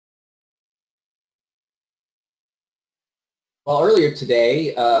Well, earlier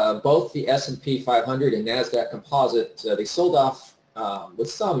today, both the S&P 500 and NASDAQ Composite, they sold off with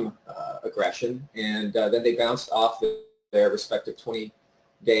some aggression, and then they bounced off their respective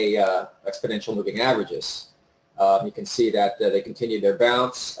 20-day exponential moving averages. You can see that they continued their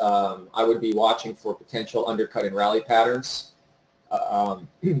bounce. I would be watching for potential undercut and rally patterns.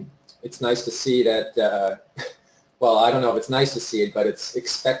 It's nice to see that, well, I don't know if it's nice to see it, but it's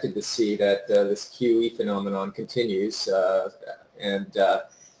expected to see that this QE phenomenon continues.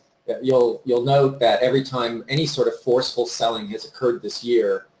 You'll note that every time any sort of forceful selling has occurred this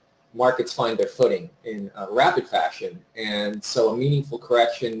year, markets find their footing in rapid fashion, and so a meaningful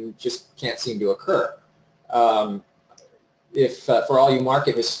correction just can't seem to occur. For all you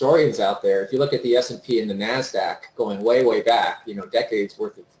market historians out there, if you look at the S&P and the NASDAQ going way, way back, decades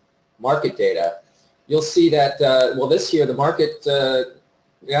worth of market data, you'll see that, well, this year the market,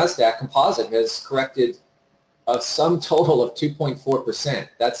 NASDAQ Composite has corrected a sum total of 2.4%.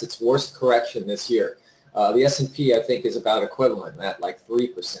 That's its worst correction this year. The S&P, I think, is about equivalent at like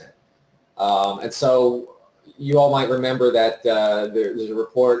 3%. And so you all might remember that there's a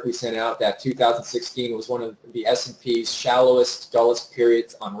report we sent out that 2016 was one of the S&P's shallowest, dullest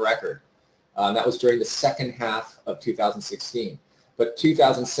periods on record. That was during the second half of 2016. But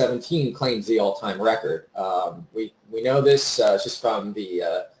 2017 claims the all-time record. We know this just from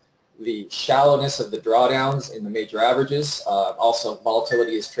the shallowness of the drawdowns in the major averages. Also,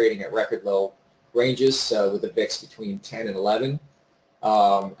 volatility is trading at record low ranges with the VIX between 10 and 11.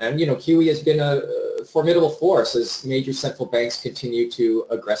 And QE has been a formidable force as major central banks continue to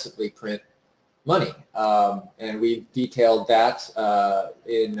aggressively print money. And we've detailed that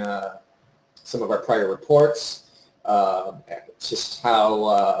in some of our prior reports. Just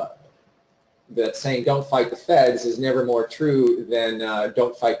how that saying "don't fight the Feds" is never more true than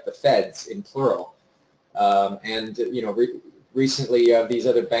 "don't fight the Feds" in plural. Recently these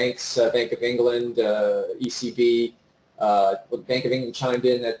other banks, Bank of England, ECB, Bank of England chimed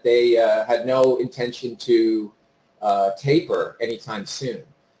in that they had no intention to taper anytime soon.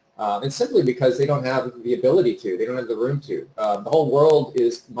 And simply because they don't have the ability to, they don't have the room to. The whole world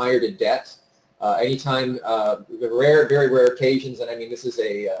is mired in debt. Anytime, the very rare occasions, and I mean this is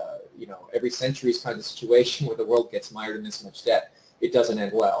a every century's kind of situation where the world gets mired in this much debt, it doesn't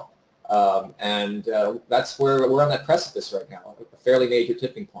end well. That's where we're on that precipice right now, a fairly major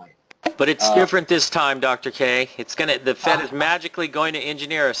tipping point. But it's different this time, Dr. K. The Fed is magically going to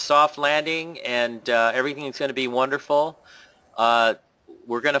engineer a soft landing, and everything is going to be wonderful.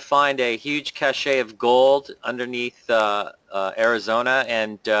 We're going to find a huge cache of gold underneath Arizona,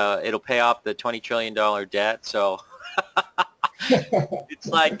 and it'll pay off the $20 trillion debt. So it's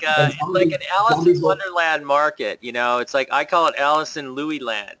like an Alice in Wonderland market. It's like, I call it Alice in Louis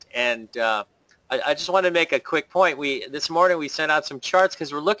land. And I just want to make a quick point. This morning we sent out some charts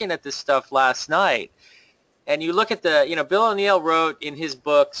because we're looking at this stuff last night. And you look at Bill O'Neill wrote in his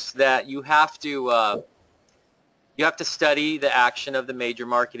books that you have to study the action of the major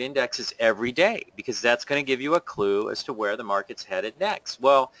market indexes every day, because that's going to give you a clue as to where the market's headed next.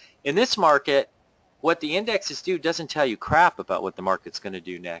 Well, in this market, what the indexes do doesn't tell you crap about what the market's going to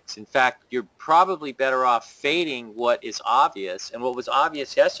do next. In fact, you're probably better off fading what is obvious. And what was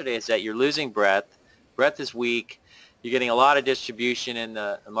obvious yesterday is that you're losing breadth. Breadth is weak. You're getting a lot of distribution in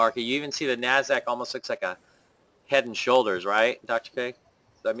the market. You even see the NASDAQ almost looks like a head and shoulders, right, Dr. K?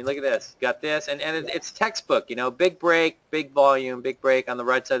 I mean, look at this. Got this, and it's textbook, big break, big volume, big break on the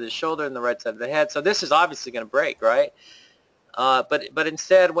right side of the shoulder and the right side of the head. So this is obviously going to break, right? But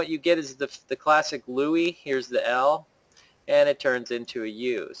instead, what you get is the classic Louis. Here's the L, and it turns into a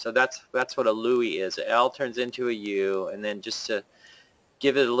U. So that's what a Louis is. A L turns into a U, and then just to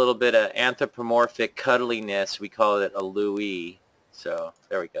give it a little bit of anthropomorphic cuddliness, we call it a Louis. So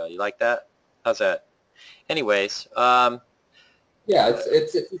there we go. You like that? How's that? Anyways. Yeah,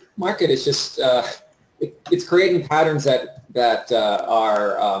 it's market is just it's creating patterns that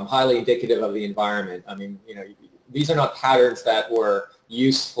are highly indicative of the environment. I mean, these are not patterns that were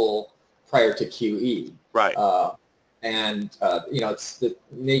useful prior to QE. Right. It's the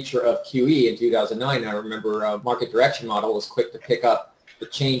nature of QE in 2009. I remember market direction model was quick to pick up the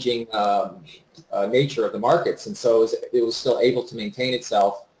changing nature of the markets, and so it was still able to maintain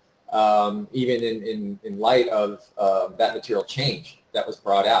itself. Even in light of that material change that was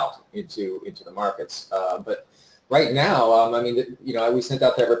brought out into the markets. But right now, we sent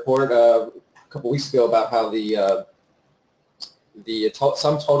out that report a couple weeks ago about how the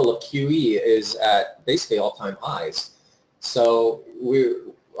sum total of QE is at basically all-time highs. So we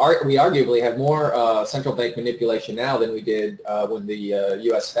arguably have more central bank manipulation now than we did when the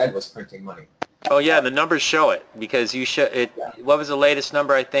U.S. Fed was printing money. Oh yeah, the numbers show it because you show it. Yeah. What was the latest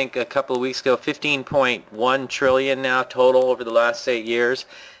number? I think a couple of weeks ago, 15.1 trillion now total over the last 8 years,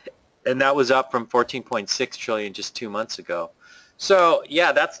 and that was up from 14.6 trillion just 2 months ago. So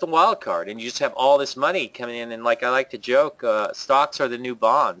yeah, that's the wild card, and you just have all this money coming in, and like I like to joke, stocks are the new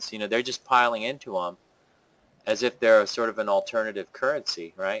bonds. You know, they're just piling into them as if they're sort of an alternative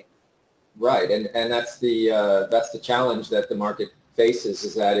currency, right? Right, and that's the challenge that the market faces,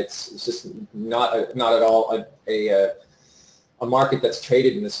 is that it's just not at all a market that's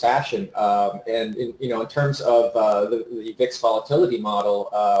traded in this fashion. And in terms of the VIX volatility model,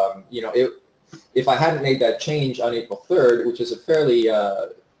 if I hadn't made that change on April 3rd, which is a fairly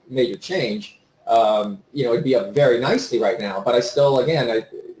major change, it'd be up very nicely right now. But I still, again,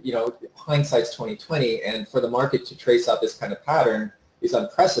 hindsight's 2020, and for the market to trace out this kind of pattern is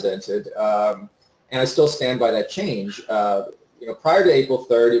unprecedented. And I still stand by that change. Prior to April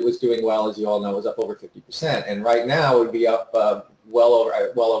 3rd, it was doing well, as you all know, it was up over 50%, and right now it would be up well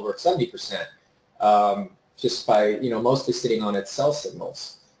over 70%, just by mostly sitting on its sell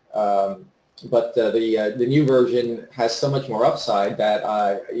signals. But the new version has so much more upside that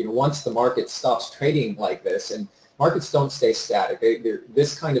once the market stops trading like this, and markets don't stay static,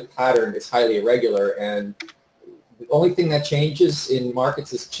 this kind of pattern is highly irregular, and the only thing that changes in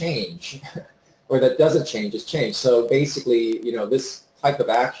markets is change, or that doesn't change is change. So basically, this type of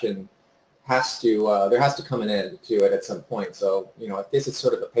action has to there has to come an end to it at some point. So this is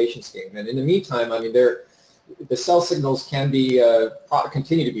sort of a patience game. And in the meantime, I mean, the sell signals can be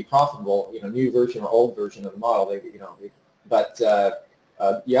continue to be profitable. New version or old version of the model. But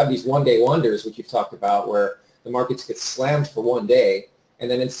you have these one-day wonders, which you've talked about, where the markets get slammed for one day, and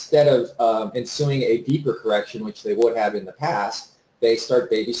then instead of ensuing a deeper correction, which they would have in the past, they start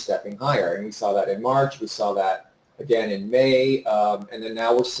baby stepping higher. And we saw that in March, we saw that again in May, and then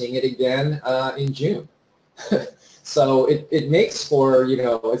now we're seeing it again in June. So it makes for,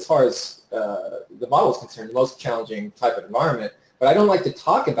 as far as the model is concerned, the most challenging type of environment. But I don't like to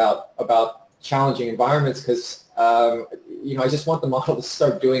talk about challenging environments because, I just want the model to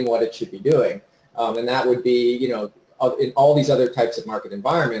start doing what it should be doing. And that would be, in all these other types of market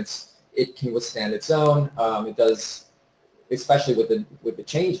environments, it can withstand its own. It does, especially with the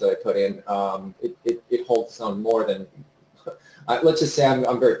change that I put in. It holds its own more than. Let's just say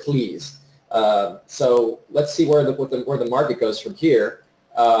I'm very pleased. So let's see where the market goes from here.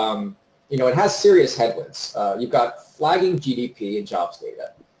 It has serious headwinds. You've got flagging GDP and jobs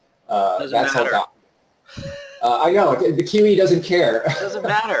data. That's matter. all. I know, the QE doesn't care. It doesn't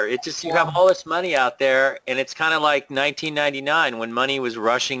matter. It just, you have all this money out there, and it's kind of like 1999 when money was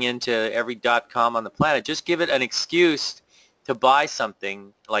rushing into every .com on the planet. Just give it an excuse to buy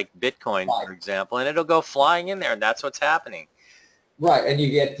something like Bitcoin, for example, and it'll go flying in there, and that's what's happening. Right, and you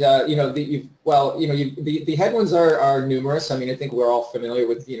get, the headwinds are numerous. I mean, I think we're all familiar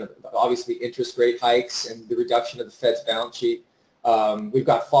with, obviously interest rate hikes and the reduction of the Fed's balance sheet. We've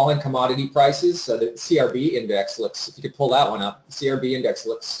got falling commodity prices. So the CRB index looks, if you could pull that one up, the CRB index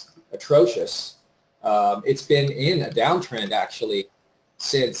looks atrocious. It's been in a downtrend actually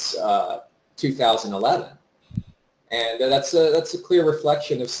since 2011. And that's a clear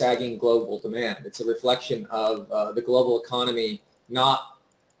reflection of sagging global demand. It's a reflection of the global economy not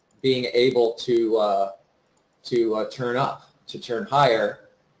being able to turn up, to turn higher,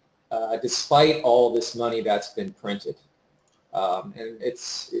 despite all this money that's been printed. And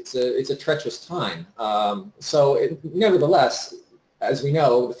it's a treacherous time. Nevertheless, as we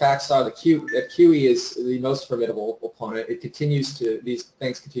know, the facts are that QE is the most formidable opponent. These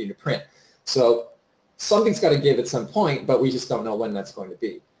things continue to print. So something's got to give at some point, but we just don't know when that's going to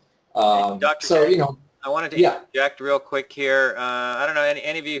be. Dr. I wanted to interject real quick here. I don't know,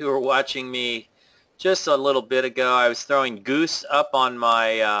 any of you who were watching me just a little bit ago, I was throwing goose up on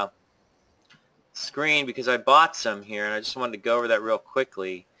my screen because I bought some here, and I just wanted to go over that real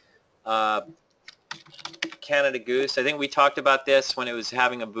quickly. Canada Goose, I think we talked about this when it was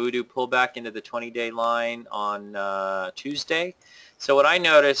having a voodoo pullback into the 20-day line on Tuesday. So what I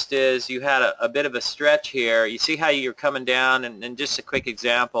noticed is you had a bit of a stretch here. You see how you're coming down, and just a quick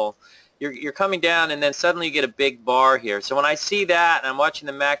example. You're coming down, and then suddenly you get a big bar here. So when I see that, and I'm watching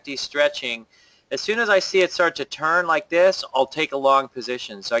the MACD stretching, as soon as I see it start to turn like this, I'll take a long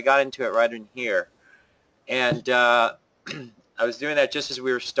position. So I got into it right in here. And I was doing that just as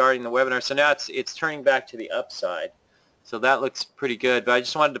we were starting the webinar. So now it's turning back to the upside. So that looks pretty good. But I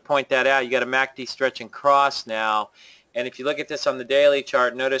just wanted to point that out. You got a MACD stretching cross now. And if you look at this on the daily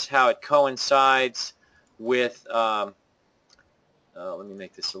chart, notice how it coincides with, let me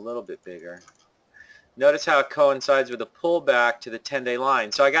make this a little bit bigger. Notice how it coincides with a pullback to the 10-day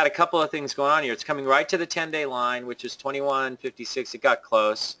line. So I got a couple of things going on here. It's coming right to the 10-day line, which is 21.56. It got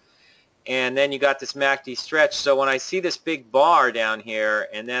close. And then you got this MACD stretch. So when I see this big bar down here,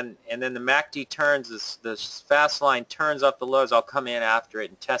 and then the MACD turns, this fast line turns off the lows, I'll come in after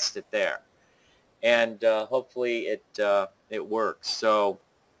it and test it there. And hopefully it works. So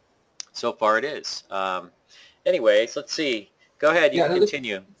far it is. Anyways, let's see. Go ahead, you can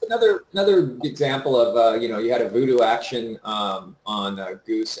continue. Another example of, you had a voodoo action on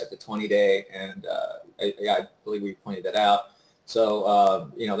Goose at the 20-day, and I believe we pointed that out.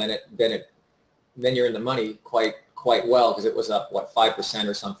 So, then you're in the money quite well, because it was up, what, 5%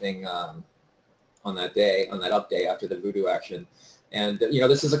 or something on that day, on that up day after the voodoo action. And,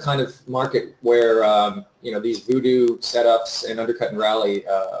 this is a kind of market where, these voodoo setups and undercut and rally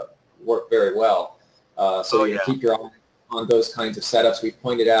work very well. Keep your eye on those kinds of setups. We've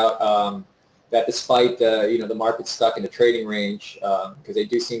pointed out that despite the market's stuck in a trading range, because they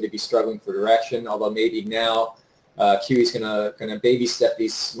do seem to be struggling for direction, although maybe now QE's going to baby step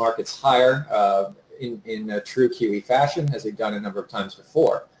these markets higher in a true QE fashion, as they've done a number of times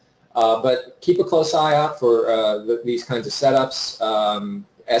before. But keep a close eye out for these kinds of setups.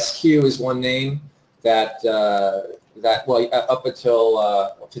 SQ is one name that up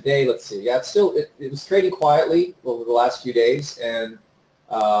until today, let's see. Yeah, it was trading quietly over the last few days, and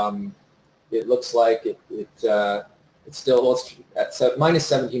it looks like it's still at minus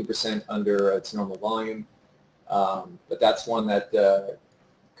 17% under its normal volume. But that's one that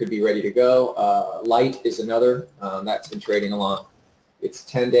could be ready to go. Light is another that's been trading along. It's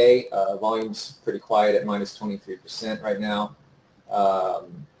 10-day volume's pretty quiet at minus 23% right now,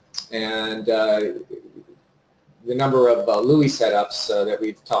 and the number of Louis setups that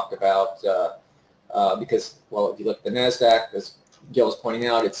we've talked about, because, well, if you look at the NASDAQ, as Gil was pointing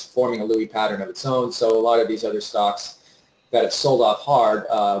out, it's forming a Louis pattern of its own. So a lot of these other stocks that have sold off hard,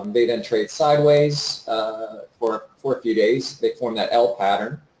 they then trade sideways for a few days. They form that L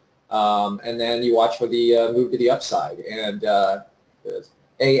pattern, and then you watch for the move to the upside. And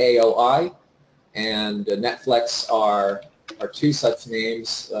AAOI and Netflix are two such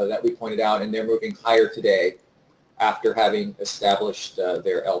names that we pointed out, and they're moving higher today after having established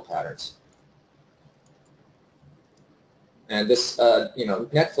their L patterns. And this,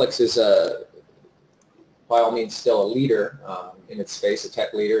 Netflix is by all means still a leader in its space, a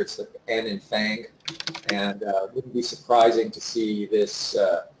tech leader. It's the N in FANG, and it wouldn't be surprising to see this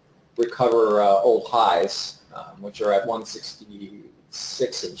recover old highs, which are at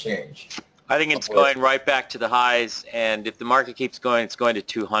 166 and change. I think it's going right back to the highs, and if the market keeps going, it's going to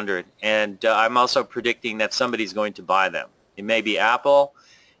 200. And I'm also predicting that somebody's going to buy them. It may be Apple,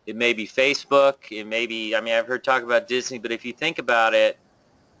 it may be Facebook, it may be, I've heard talk about Disney, but if you think about it,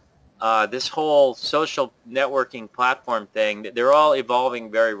 this whole social networking platform thing, they're all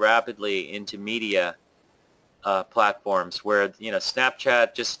evolving very rapidly into media platforms where,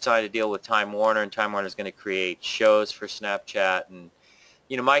 Snapchat just signed a deal with Time Warner, and Time Warner is going to create shows for Snapchat. And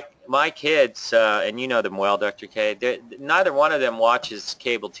my kids, and you know them well, Dr. K, neither one of them watches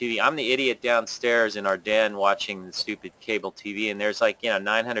cable TV. I'm the idiot downstairs in our den watching the stupid cable TV, and there's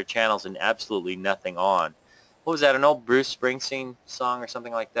 900 channels and absolutely nothing on. What was that, an old Bruce Springsteen song or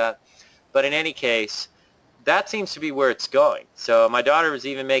something like that? But in any case, that seems to be where it's going. So my daughter was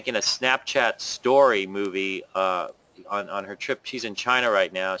even making a Snapchat story movie on her trip. She's in China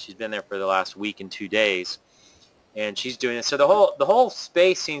right now. She's been there for the last week and 2 days. And she's doing it. So the whole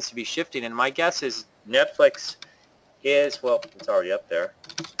space seems to be shifting, and my guess is Netflix is, well, it's already up there.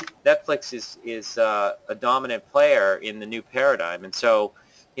 Netflix is a dominant player in the new paradigm. And so,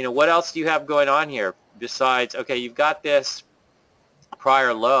 what else do you have going on here besides, okay, you've got this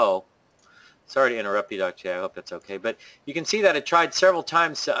prior low. Sorry to interrupt you, Dr. J. I hope that's okay. But you can see that it tried several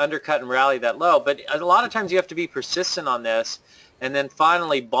times to undercut and rally that low. But a lot of times you have to be persistent on this, and then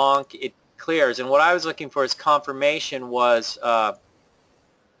finally, bonk, it clears. And what I was looking for as confirmation was a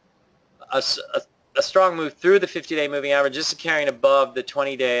strong move through the 50-day moving average, just carrying above the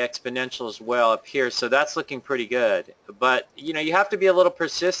 20-day exponential as well up here. So that's looking pretty good. But, you have to be a little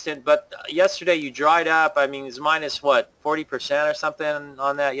persistent. But yesterday you dried up. It's minus, what, 40% or something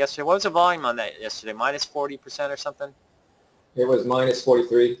on that yesterday? What was the volume on that yesterday? Minus 40% or something? It was minus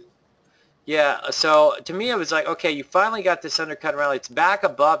 43. Yeah, so to me it was like, okay, you finally got this undercut rally. It's back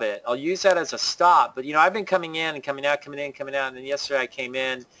above it. I'll use that as a stop. But, I've been coming in and coming out, coming in, coming out. And then yesterday I came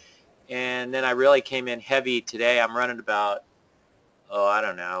in, and then I really came in heavy today. I'm running about, I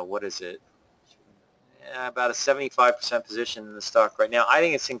don't know, what is it? About a 75% position in the stock right now. I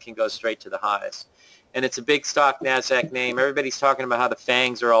think this thing can go straight to the highs. And it's a big stock, NASDAQ name. Everybody's talking about how the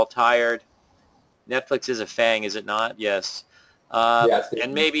fangs are all tired. Netflix is a FANG, is it not? Yes. Yeah,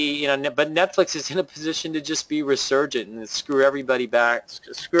 And maybe, you know, but Netflix is in a position to just be resurgent and screw everybody back,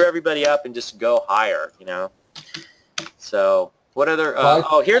 screw everybody up, and just go higher, you know. So what other? well,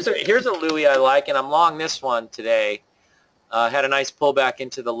 Oh, here's a Louis I like, and I'm long this one today. Had a nice pullback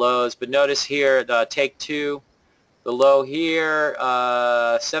into the lows, but notice here the take two, the low here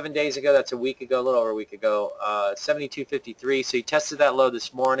 7 days ago. That's a week ago, a little over a week ago. 72.53. So you tested that low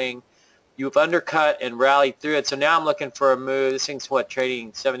this morning. You've undercut and rallied through it. So now I'm looking for a move. This thing's what,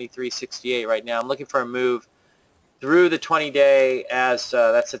 trading 73.68 right now. I'm looking for a move through the 20-day as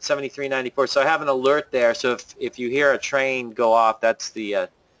that's at 73.94. So I have an alert there. So if you hear a train go off, that's the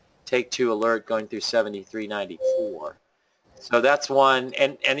take two alert going through 73.94. So that's one.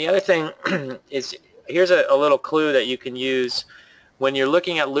 And the other thing is, here's a little clue that you can use when you're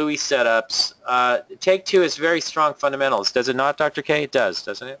looking at Louis setups. Take two is very strong fundamentals. Does it not, Dr. K? It does,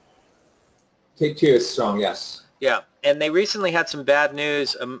 doesn't it? take two is strong, yes. Yeah, and they recently had some bad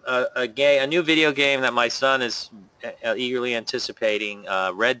news. A new video game that my son is eagerly anticipating,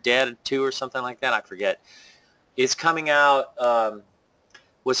 Red Dead 2 or something like that, I forget, is coming out.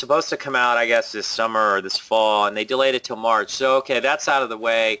 Was supposed to come out, I guess, this summer or this fall, and they delayed it till March. So, okay, that's out of the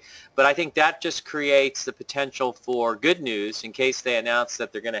way. But I think that just creates the potential for good news in case they announce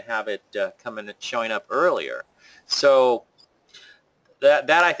that they're going to have it showing up earlier. So that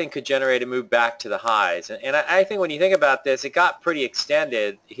I think could generate a move back to the highs. And I think when you think about this, it got pretty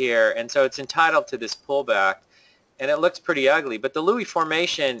extended here, and so it's entitled to this pullback, and it looks pretty ugly. But the Louis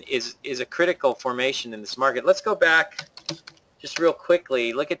formation is a critical formation in this market. Let's go back just real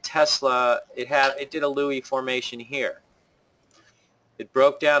quickly. Look at Tesla. It did a Louis formation here. It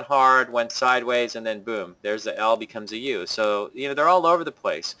broke down hard, went sideways, and then boom, there's the L becomes a U. So, you know, they're all over the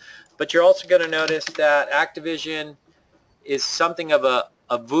place. But you're also going to notice that Activision is something of a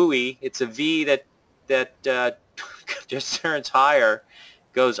VoSI. It's a V that just turns higher,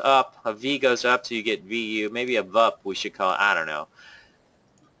 goes up. A V goes up, so you get VU. Maybe a VUP we should call it. I don't know.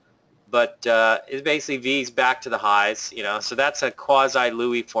 But it's basically V's back to the highs, you know. So that's a quasi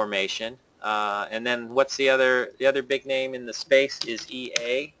Louis formation. And then what's the other big name in the space is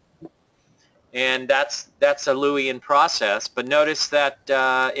EA, and that's a Louis in process. But notice that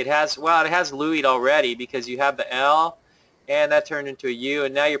it has Louis already, because you have the L, and that turned into a U,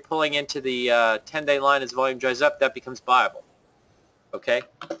 and now you're pulling into the 10-day line as volume dries up. That becomes viable. Okay,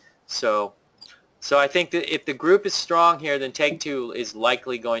 so I think that if the group is strong here, then Take-Two is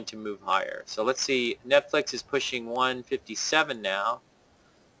likely going to move higher. So let's see. Netflix is pushing 157 now.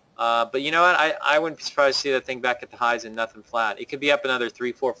 But you know what? I wouldn't be surprised to see that thing back at the highs and nothing flat. It could be up another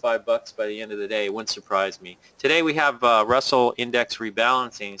 $3, $4, $5 by the end of the day. It wouldn't surprise me. Today we have Russell Index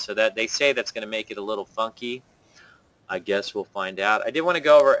rebalancing, so that they say that's going to make it a little funky. I guess we'll find out. I did want to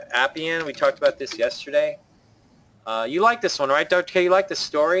go over Appian. We talked about this yesterday. You like this one, right, Dr. K? You like the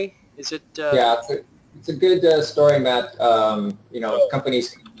story? Is it? Yeah, it's a good story, Matt. You know,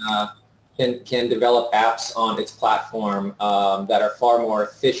 companies can develop apps on its platform that are far more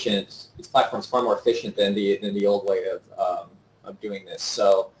efficient. Its platform is far more efficient than the old way of doing this.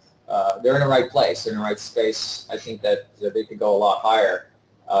 So they're in the right place. They're in the right space. I think that they could go a lot higher,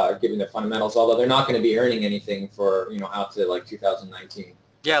 given the fundamentals. Although they're not going to be earning anything for out to like 2019.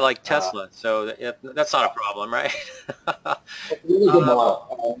 Yeah, like Tesla. So that's not a problem, right? Really good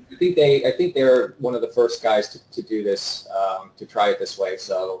model. I think they're one of the first guys to do this, to try it this way.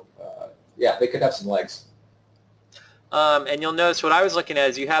 So yeah, they could have some legs. And you'll notice what I was looking at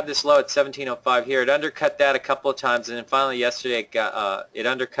is you have this low at 1705 here. It undercut that a couple of times, and then finally yesterday it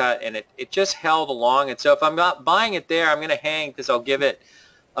undercut, and it just held along. And so if I'm not buying it there, I'm going to hang, because I'll give it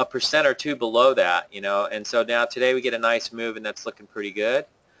a % or two below that, And so now today we get a nice move, and that's looking pretty good.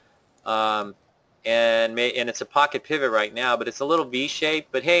 And it's a pocket pivot right now, but it's a little V-shaped.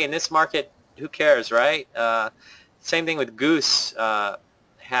 But hey, in this market, who cares, right? Same thing with Goose.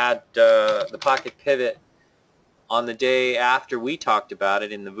 Had the pocket pivot on the day after we talked about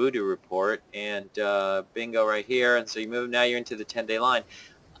it in the Voodoo report, and bingo right here. And so you move, now you're into the 10-day line.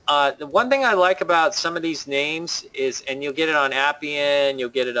 The one thing I like about some of these names is, and you'll get it on Appian, you'll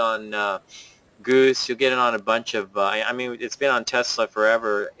get it on Goose, you'll get it on a bunch of, I mean, it's been on Tesla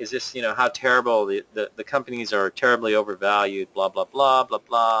forever, is this, how terrible the companies are terribly overvalued, blah, blah, blah, blah,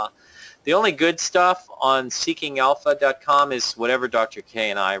 blah. The only good stuff on seekingalpha.com is whatever Dr. K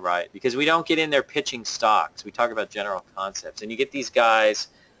and I write, because we don't get in there pitching stocks. We talk about general concepts, and you get these guys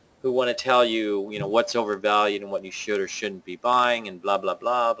who want to tell you, what's overvalued and what you should or shouldn't be buying, and blah, blah,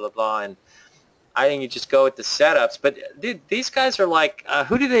 blah, blah, blah. I think you just go with the setups. But dude, these guys are like,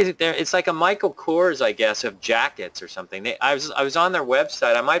 who do they? It's like a Michael Kors, I guess, of jackets or something. I was on their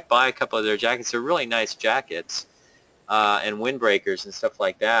website. I might buy a couple of their jackets. They're really nice jackets and windbreakers and stuff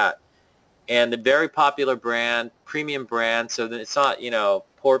like that. And the very popular brand, premium brand. So that it's not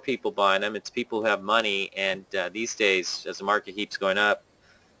poor people buying them. It's people who have money. And these days, as the market keeps going up,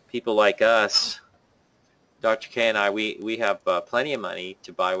 people like us, Dr. K and I, we have plenty of money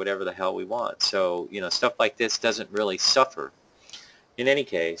to buy whatever the hell we want. So, stuff like this doesn't really suffer. In any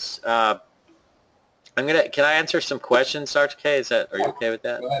case, can I answer some questions, Dr. K? Are you okay with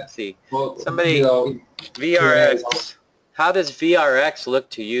that? Let's see. Well, somebody, VRX, how does VRX look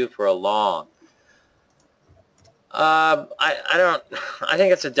to you for a long? I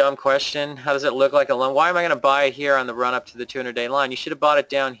think it's a dumb question. How does it look like a long? Why am I going to buy it here on the run up to the 200-day line? You should have bought it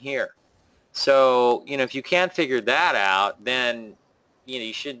down here. So, if you can't figure that out, then,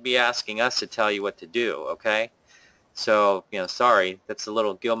 you shouldn't be asking us to tell you what to do, okay? So, sorry, that's a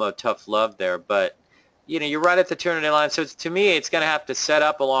little Gilmo tough love there, but, you're right at the 200-day line. So, to me, it's going to have to set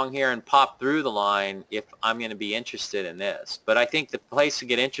up along here and pop through the line if I'm going to be interested in this. But I think the place to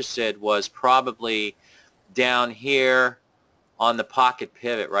get interested was probably down here on the pocket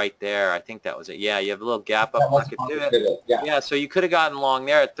pivot right there. I think that was it. Yeah, you have a little gap up pocket pivot. Yeah, so you could have gotten long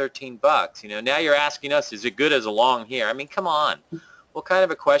there at 13 bucks. Now you're asking us, is it good as a long here? I mean, come on. What kind of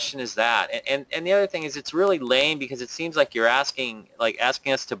a question is that? And the other thing is, it's really lame because it seems like you're asking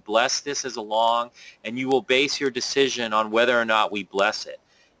us to bless this as a long, and you will base your decision on whether or not we bless it.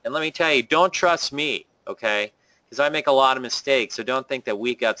 And let me tell you, don't trust me, okay? Because I make a lot of mistakes, so don't think that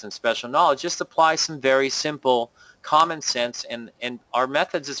we got some special knowledge. Just apply some very simple common sense and our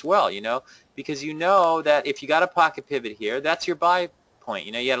methods as well, because that if you got a pocket pivot here, that's your buy point.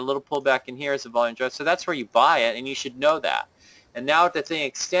 You had a little pullback in here as a volume drive, so that's where you buy it, and you should know that. And now with the thing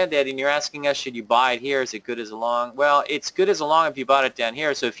extended, and you're asking us, should you buy it here? Is it good as a long? Well, it's good as a long if you bought it down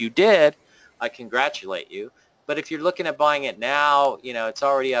here, so if you did, I congratulate you. But if you're looking at buying it now, it's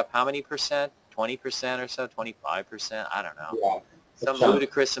already up how many percent? 20% or so, 25%, I don't know. Yeah, some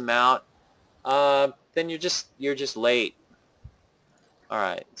ludicrous amount. Then you're just late. All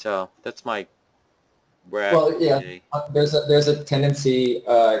right, so that's my brag. Well, yeah, there's a tendency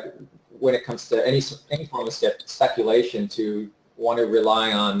when it comes to any form of speculation to want to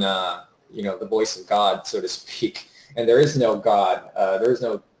rely on the voice of God, so to speak. And there is no God. There's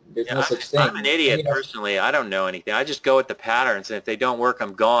no such thing. I'm an idiot personally. I don't know anything. I just go with the patterns, and if they don't work,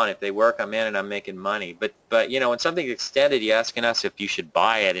 I'm gone. If they work, I'm in, and I'm making money. But when something's extended, you're asking us if you should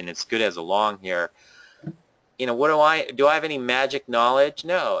buy it, and it's good as a long here. What do I have any magic knowledge?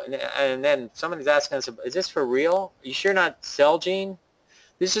 No. And then somebody's asking us, is this for real? You sure not Celgene?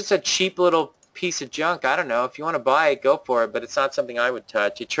 This is a cheap little piece of junk. I don't know. If you want to buy it, go for it, but it's not something I would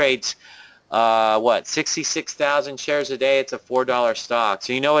touch. It trades 66,000 shares a day. It's a $4 stock.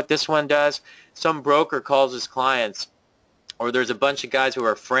 So you know what this one does? Some broker calls his clients, or there's a bunch of guys who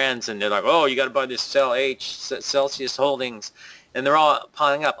are friends, and they're like, oh, you got to buy this Celsius Holdings, and they're all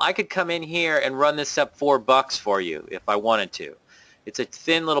piling up. I could come in here and run this up $4 for you if I wanted to. It's a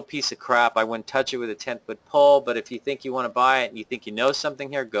thin little piece of crap. I wouldn't touch it with a 10-foot pole, but if you think you want to buy it and you think you know something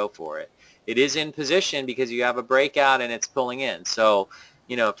here, go for it. It is in position because you have a breakout and it's pulling in. So,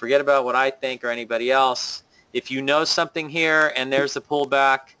 forget about what I think or anybody else. If you know something here and there's the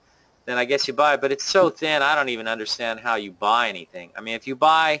pullback, then I guess you buy it. But it's so thin, I don't even understand how you buy anything. I mean, if you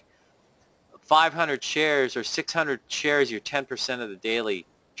buy 500 shares or 600 shares, you're 10% of the daily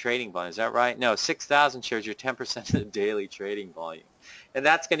trading volume. Is that right? No, 6,000 shares, you're 10% of the daily trading volume. And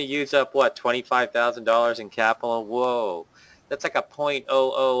that's going to use up, what, $25,000 in capital? Whoa. That's like a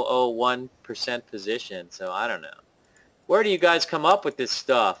 0.0001% position. So I don't know. Where do you guys come up with this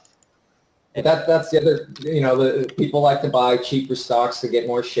stuff? That's the other, the people like to buy cheaper stocks to get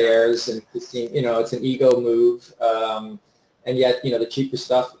more shares, and it's an ego move. And yet, the cheaper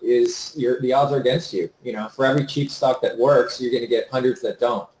stuff is, the odds are against you. For every cheap stock that works, you're going to get hundreds that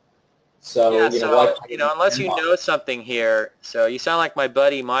don't. So, unless you know something here. So you sound like my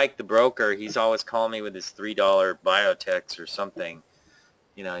buddy Mike, the broker. He's always calling me with his $3 biotechs or something.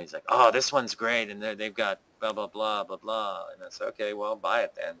 He's like, oh, this one's great, and they've got blah, blah, blah, blah, blah. And I said, okay, well, buy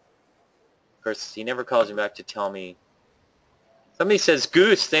it then. Of course, he never calls me back to tell me. Somebody says,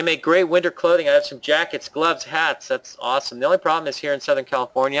 Goose, they make great winter clothing. I have some jackets, gloves, hats. That's awesome. The only problem is here in Southern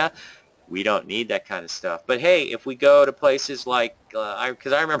California, we don't need that kind of stuff. But, hey, if we go to places like,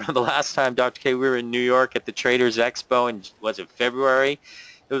 because I remember the last time, Dr. K, we were in New York at the Traders Expo in, was it February?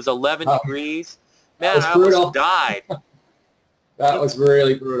 It was 11 degrees. Man, I almost died. That was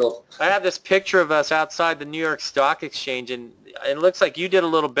really brutal. I have this picture of us outside the New York Stock Exchange, and it looks like you did a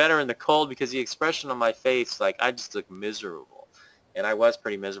little better in the cold because the expression on my face, like I just look miserable. And I was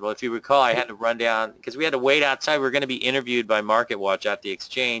pretty miserable. If you recall, I had to run down because we had to wait outside. We were going to be interviewed by MarketWatch at the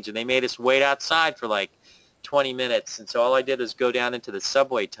exchange, and they made us wait outside for like 20 minutes. And so all I did was go down into the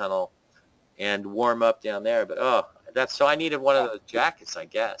subway tunnel and warm up down there. But so I needed one of those jackets, I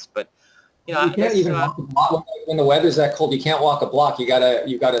guess. But you know, You can't even walk a block when the weather's that cold. You can't walk a block. You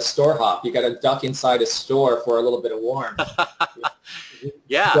gotta store hop. You gotta duck inside a store for a little bit of warmth.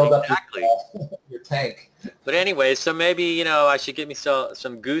 Yeah, build exactly. Up your tank. But anyway, so maybe I should get me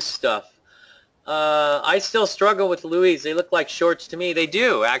some goose stuff. I still struggle with Louis. They look like shorts to me. They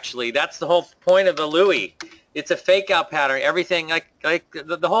do, actually. That's the whole point of the Louis. It's a fake out pattern. Everything, like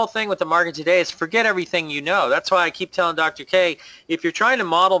the whole thing with the market today is forget everything you know. That's why I keep telling Dr. K, if you're trying to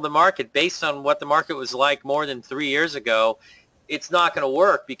model the market based on what the market was like more than 3 years ago, it's not going to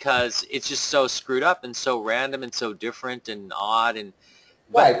work because it's just so screwed up and so random and so different and odd.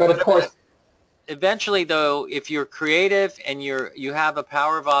 Right, but of course, eventually, though, if you're creative and you have a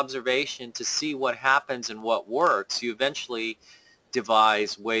power of observation to see what happens and what works, you eventually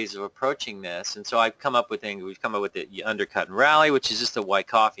devise ways of approaching this. And so I've come up with things. We've come up with the undercut and rally, which is just a white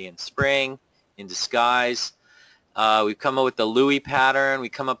coffee in spring in disguise. We've come up with the Louis pattern. We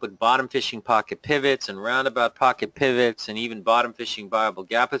come up with bottom fishing pocket pivots and roundabout pocket pivots and even bottom fishing viable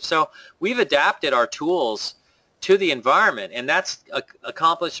gap ups. So we've adapted our tools to the environment, and that's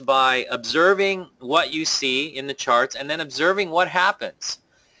accomplished by observing what you see in the charts and then observing what happens.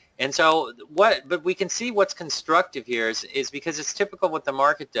 And so but we can see what's constructive here is because it's typical what the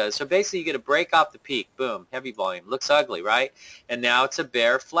market does. So basically you get a break off the peak, boom, heavy volume, looks ugly, right? And now it's a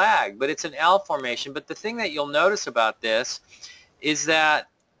bear flag, but it's an L formation. But the thing that you'll notice about this is that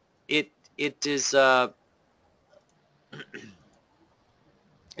it is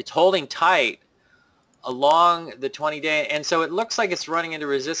it's holding tight along the 20-day, and so it looks like it's running into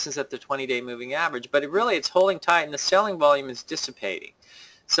resistance at the 20-day moving average, but it's holding tight and the selling volume is dissipating.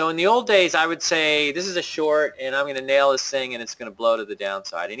 So in the old days, I would say this is a short and I'm going to nail this thing and it's going to blow to the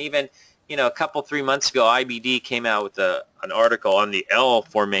downside. And even a couple 3 months ago, IBD came out with an article on the L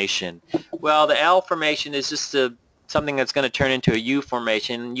formation. Well, the L formation is just something that's going to turn into a U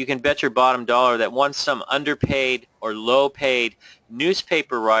formation. You can bet your bottom dollar that once some underpaid or low-paid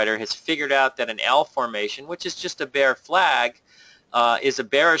newspaper writer has figured out that an L formation, which is just a bear flag, is a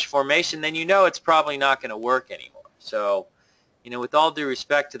bearish formation, then it's probably not going to work anymore. So, with all due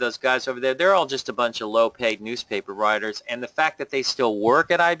respect to those guys over there, they're all just a bunch of low-paid newspaper writers, and the fact that they still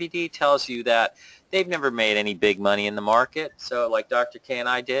work at IBD tells you that they've never made any big money in the market. So like Dr. K and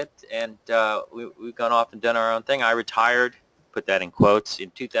I did, and we've gone off and done our own thing. I retired, put that in quotes,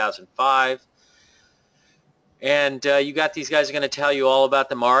 in 2005. And you got these guys are going to tell you all about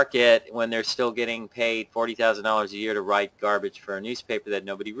the market when they're still getting paid $40,000 a year to write garbage for a newspaper that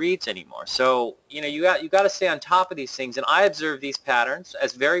nobody reads anymore. So you got to stay on top of these things. And I observe these patterns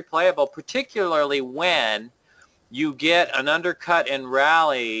as very playable, particularly when you get an undercut and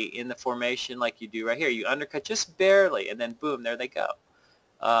rally in the formation like you do right here. You undercut just barely, and then boom, there they go.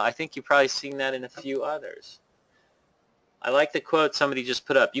 I think you've probably seen that in a few others. I like the quote somebody just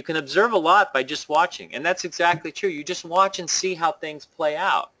put up. You can observe a lot by just watching, and that's exactly true. You just watch and see how things play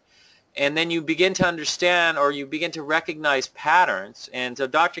out, and then you begin to understand, or you begin to recognize patterns. And so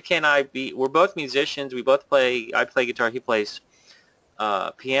Dr. K and I, we're both musicians. We both play. I play guitar. He plays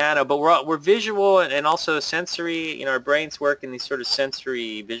piano. But we're visual and also sensory. Our brains work in these sort of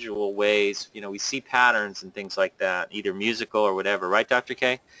sensory, visual ways. We see patterns and things like that, either musical or whatever. Right, Dr.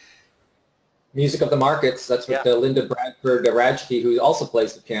 K? Music of the markets. That's what Linda Bradford Rajki, who also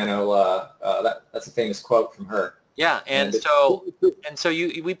plays the piano. That's a famous quote from her. Yeah, and so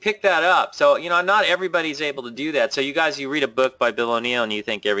we pick that up. So not everybody's able to do that. So you read a book by Bill O'Neill and you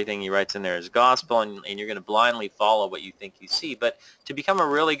think everything he writes in there is gospel, and you're going to blindly follow what you think you see. But to become a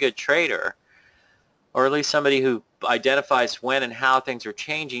really good trader, or at least somebody who identifies when and how things are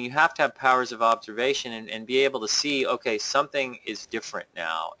changing, you have to have powers of observation and be able to see, okay, something is different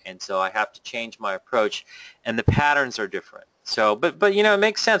now, and so I have to change my approach, and the patterns are different. So, but it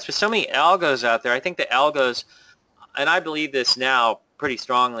makes sense. There's so many algos out there. I think the algos, and I believe this now pretty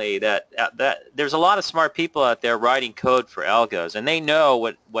strongly, that there's a lot of smart people out there writing code for algos, and they know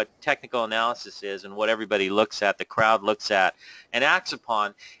what technical analysis is and what everybody looks at, the crowd looks at and acts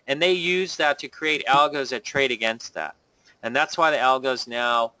upon, and they use that to create algos that trade against that. And that's why the algos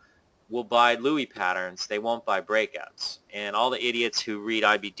now will buy Louis patterns. They won't buy breakouts. And all the idiots who read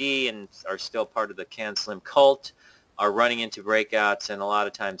IBD and are still part of the Can Slim cult are running into breakouts, and a lot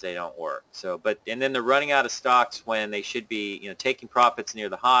of times they don't work. So, and then they're running out of stocks when they should be, taking profits near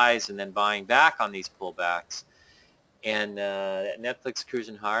the highs and then buying back on these pullbacks. And Netflix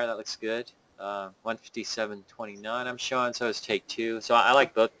cruising higher, that looks good. 157.29 I'm showing, so is take two. So I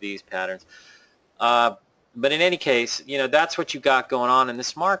like both of these patterns. But in any case, you know, that's what you got going on in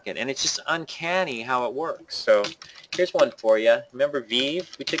this market, and it's just uncanny how it works. So here's one for you. Remember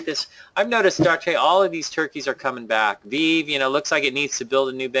Vive? We took this. I've noticed, Dr. all of these turkeys are coming back. Vive, you know, looks like it needs to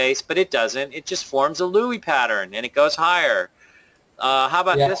build a new base, but it doesn't. It just forms a Louis pattern, and it goes higher. How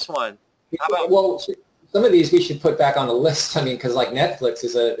about this one? How about, well, some of these we should put back on the list. I mean, because like Netflix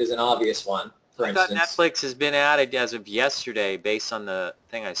is an obvious one, for instance. Netflix has been added as of yesterday based on the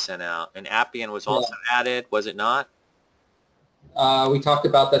thing I sent out, and Appian was also added, was it not? We talked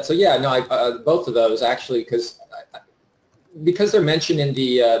about that. So yeah, no, both of those actually, because they're mentioned in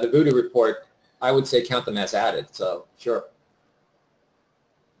the Voodoo report, I would say count them as added. So sure.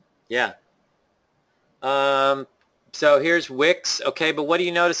 Yeah. So here's Wix. Okay, but what do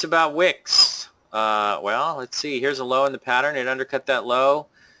you notice about Wix? Well, let's see. Here's a low in the pattern. It undercut that low.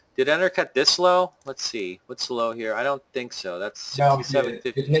 Did it undercut this low? Let's see. What's the low here? I don't think so. That's 67.15.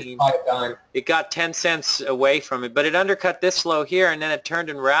 It missed by a dime. It got 10 cents away from it, but it undercut this low here, and then it turned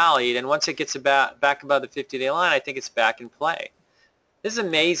and rallied. And once it gets back above the 50-day line, I think it's back in play. This is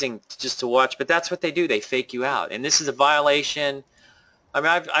amazing just to watch, but that's what they do. They fake you out, and this is a violation. I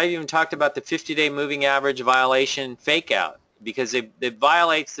mean, I even talked about the 50-day moving average violation fake out, because it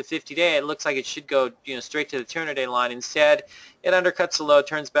violates the 50-day. It looks like it should go, you know, straight to the 200-day line. Instead, it undercuts the low,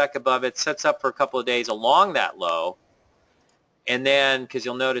 turns back above it, sets up for a couple of days along that low, and then, because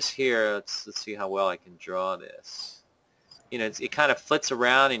you'll notice here, let's see how well I can draw this. You know, it kind of flits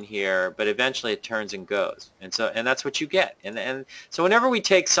around in here, but eventually it turns and goes, and that's what you get. And so whenever we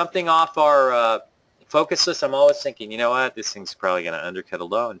take something off our focus list, I'm always thinking, you know what, this thing's probably going to undercut a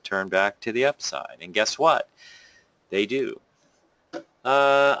low and turn back to the upside. And guess what? They do.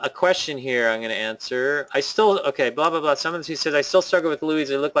 A question here I'm going to answer. Okay, blah, blah, blah. Someone who says, I still struggle with Louis.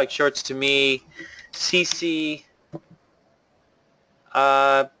 They look like shorts to me. CC.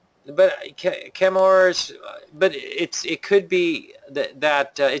 But Chemours, but it could be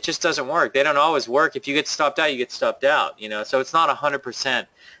that it just doesn't work. They don't always work. If you get stopped out, you get stopped out, you know. So it's not 100%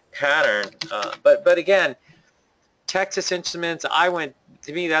 pattern. But again, Texas Instruments,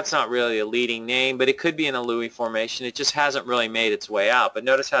 to me, that's not really a leading name, but it could be in a Louis formation. It just hasn't really made its way out. But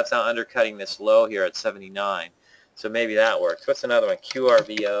notice how it's now undercutting this low here at 79. So maybe that works. What's another one?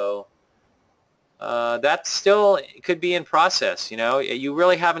 QRVO. That still could be in process. You know, you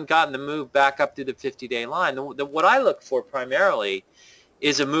really haven't gotten the move back up through the 50-day line. What I look for primarily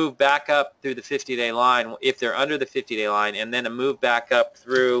is a move back up through the 50-day line if they're under the 50-day line, and then a move back up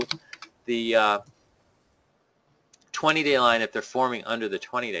through the 20-day line if they're forming under the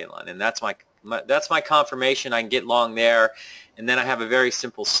 20-day line. And that's my confirmation. I can get long there, and then I have a very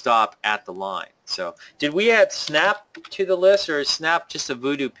simple stop at the line. So did we add Snap to the list, or is Snap just a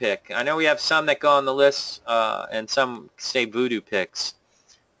Voodoo pick? I know we have some that go on the list and some say Voodoo picks,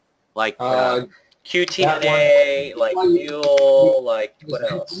 like QTNA, like Mule, like what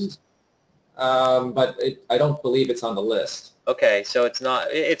else? But I don't believe it's on the list. Okay, so it's not.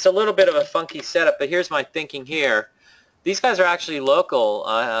 It's a little bit of a funky setup, but here's my thinking here. These guys are actually local.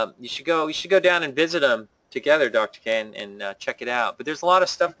 You should go down and visit them together, Dr. K, and check it out. But there's a lot of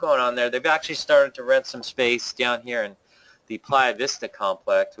stuff going on there. They've actually started to rent some space down here in the Playa Vista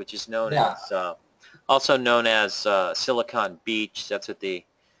complex, which is known as also known as Silicon Beach. That's what the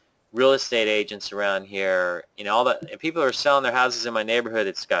real estate agents around here, you know, all that people are selling their houses in my neighborhood.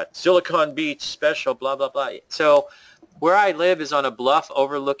 It's got Silicon Beach special, blah blah blah. So where I live is on a bluff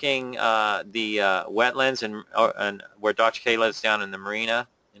overlooking the wetlands, and where Dr. K lives down in the marina,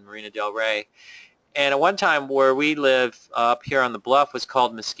 in Marina del Rey. And at one time where we live up here on the bluff was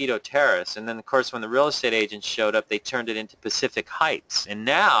called Mosquito Terrace. And then, of course, when the real estate agents showed up, they turned it into Pacific Heights. And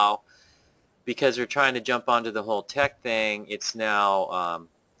now, because they're trying to jump onto the whole tech thing, it's now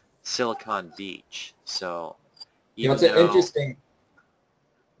Silicon Beach. So, it's interesting.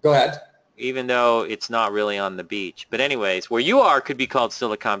 Go ahead. Even though it's not really on the beach. But anyways, where you are could be called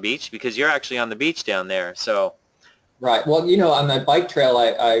Silicon Beach because you're actually on the beach down there. So, right. Well, you know, on that bike trail,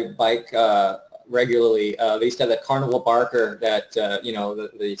 I bike regularly. They used to have that Carnival Barker that, you know,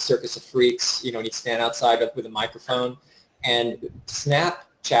 the Circus of Freaks, you know, and you'd stand outside with a microphone. And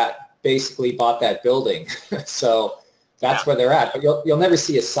Snapchat basically bought that building. So that's where they're at. But you'll never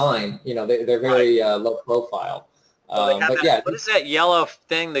see a sign. You know, they're very low profile. But yeah, what is that yellow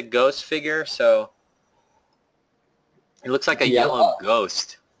thing, the ghost figure? So it looks like a yellow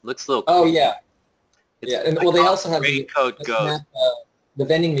ghost. Looks a little creepy. Oh, yeah. And well, they also have the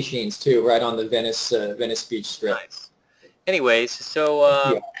vending machines too, right on the Venice Beach Strip. Nice. Anyways,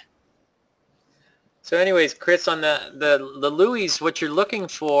 so So anyways, Chris, on the Louis, what you're looking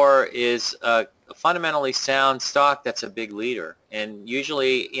for is a fundamentally sound stock that's a big leader. And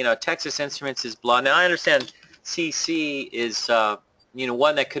usually, you know, Texas Instruments is blood. Now I understand CC is, you know,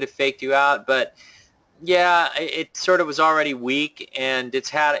 one that could have faked you out, but yeah, it sort of was already weak, and it's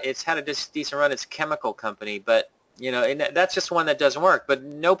had a decent run. It's a chemical company, but you know, and that's just one that doesn't work. But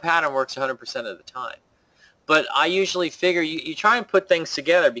no pattern works 100% of the time. But I usually figure you try and put things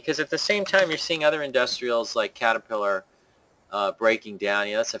together, because at the same time you're seeing other industrials like Caterpillar breaking down.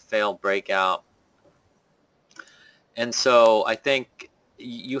 You know, that's a failed breakout. And so I think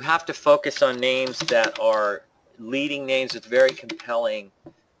you have to focus on names that are leading names with very compelling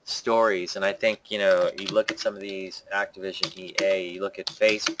stories. And I think, you know, you look at some of these, Activision, EA, you look at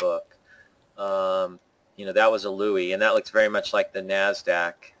Facebook, you know, that was a Louis, and that looks very much like the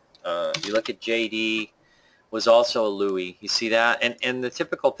NASDAQ. You look at JD, was also a Louis. You see that? And the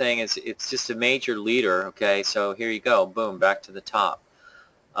typical thing is it's just a major leader, okay? So here you go, boom, back to the top.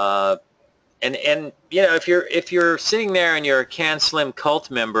 And you know, if you're sitting there and you're a Can Slim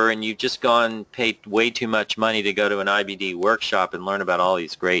cult member and you've just paid way too much money to go to an IBD workshop and learn about all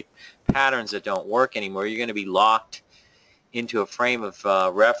these great patterns that don't work anymore, you're going to be locked into a frame of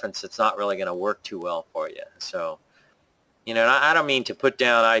reference that's not really going to work too well for you. So, you know, and I don't mean to put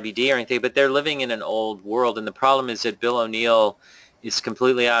down IBD or anything, but they're living in an old world, and the problem is that Bill O'Neill is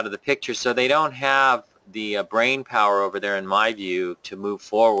completely out of the picture, so they don't have the brain power over there, in my view, to move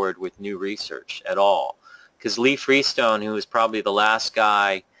forward with new research at all. Because Lee Freestone, who was probably the last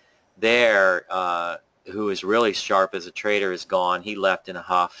guy there who is really sharp as a trader, is gone. He left in a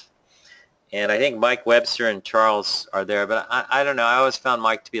huff. And I think Mike Webster and Charles are there, but I don't know. I always found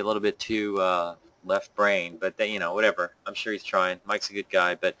Mike to be a little bit too left brain, but they, you know, whatever. I'm sure he's trying. Mike's a good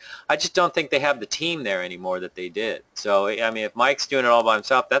guy, but I just don't think they have the team there anymore that they did. So, I mean, if Mike's doing it all by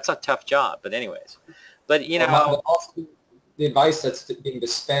himself, that's a tough job. But anyways, but you know, But also the advice that's being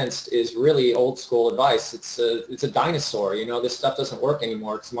dispensed is really old school advice. It's a dinosaur. You know, this stuff doesn't work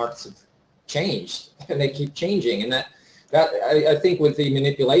anymore because markets have changed and they keep changing, and that I think with the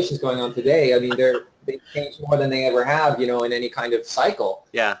manipulations going on today, I mean, they change more than they ever have, you know, in any kind of cycle.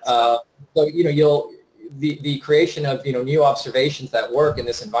 yeah. So, you know, the creation of, you know, new observations that work in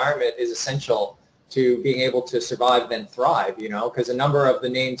this environment is essential to being able to survive and thrive, you know, because a number of the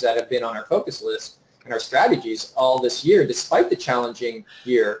names that have been on our focus list and our strategies all this year, despite the challenging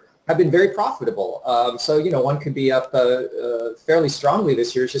year, have been very profitable. So, you know, one could be up fairly strongly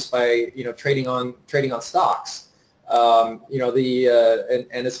this year just by, you know, trading on stocks. You know,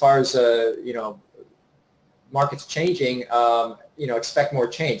 and as far as, you know, markets changing, you know, expect more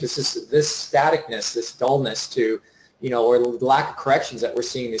change. This staticness, this dullness to, you know, or the lack of corrections that we're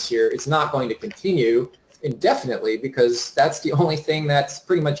seeing this year, it's not going to continue indefinitely, because that's the only thing that's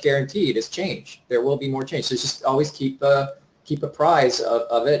pretty much guaranteed is change. There will be more change. So just always keep apprise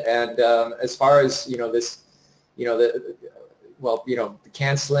of it. And as far as, you know, this, you know, you know, the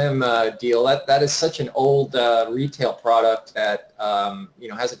Can Slim deal, that is such an old retail product that, you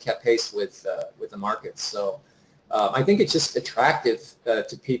know, hasn't kept pace with the markets. So I think it's just attractive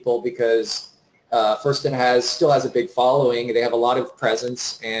to people because first, it still has a big following. They have a lot of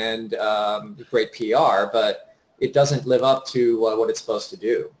presence and great PR, but it doesn't live up to what it's supposed to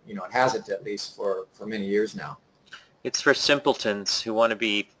do. You know, it hasn't, at least for many years now. It's for simpletons who want to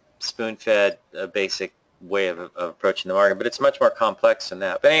be spoon-fed a basic way of approaching the market, but it's much more complex than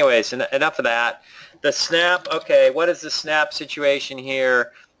that. But anyways, enough of that. The snap, okay, what is the snap situation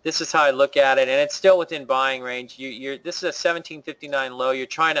here? This is how I look at it, and it's still within buying range. This is a 1759 low. You're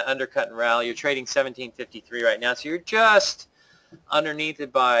trying to undercut and rally. You're trading 1753 right now, so you're just underneath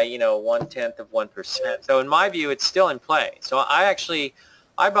it by, you know, 0.1%. So in my view, it's still in play. So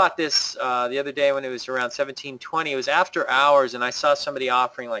I bought this the other day when it was around 1720. It was after hours, and I saw somebody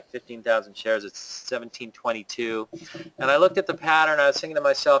offering like 15,000 shares at 1722. And I looked at the pattern. I was thinking to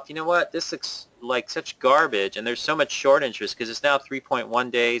myself, you know what? This looks like such garbage, and there's so much short interest because it's now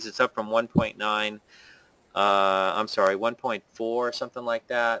 3.1 days. It's up from 1.9. I'm sorry, 1.4, something like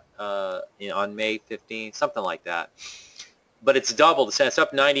that, you know, on May 15th, something like that. But it's doubled. It's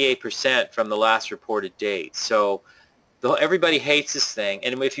up 98% from the last reported date. So everybody hates this thing,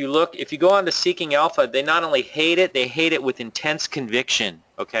 and if you go on to Seeking Alpha, they not only hate it, they hate it with intense conviction,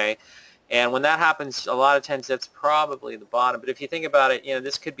 okay? And when that happens, a lot of times that's probably the bottom. But if you think about it, you know,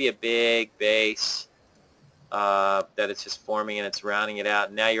 this could be a big base that it's just forming, and it's rounding it out,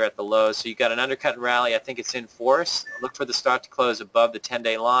 and now you're at the low. So you've got an undercut and rally. I think it's in force. Look for the stock to close above the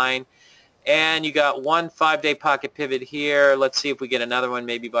 10-day line. And you got one 5-day pocket pivot here. Let's see if we get another one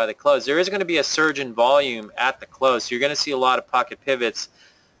maybe by the close. There is going to be a surge in volume at the close. So you're going to see a lot of pocket pivots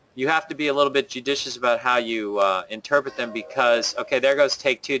you have to be a little bit judicious about how you interpret them because, okay, there goes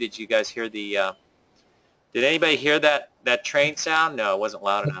take two. Did you guys hear the, did anybody hear that train sound? No, it wasn't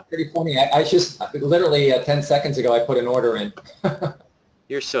loud enough. Pretty funny. I just, literally 10 seconds ago, I put an order in.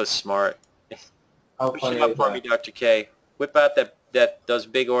 You're so smart. How Push funny it up is for that? me, Dr. K. Whip out those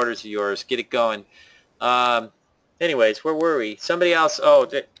big orders of yours. Get it going. Anyways, where were we? Somebody else. Oh,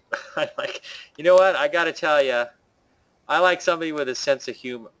 I like. You know what? I got to tell you, I like somebody with a sense of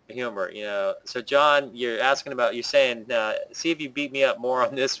humor. You know. So John, you're asking about. You're saying, see if you beat me up more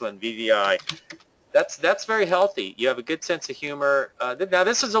on this one, VVI. That's very healthy. You have a good sense of humor. Now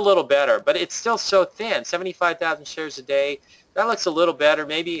this is a little better, but it's still so thin. 75,000 shares a day. That looks a little better.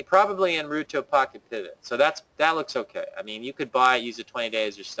 Maybe, probably en route to a pocket pivot. So that looks okay. I mean, you could buy it, use a 20-day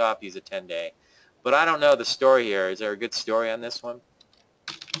as your stop, use a 10-day. But I don't know the story here. Is there a good story on this one?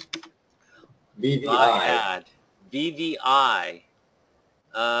 VVI. VVI.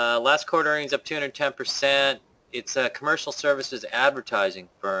 Last quarter earnings up 210%. It's a commercial services advertising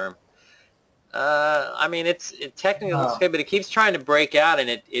firm. I mean, it technically looks good, but it keeps trying to break out, and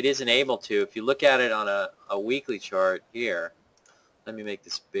it isn't able to. If you look at it on a weekly chart here, let me make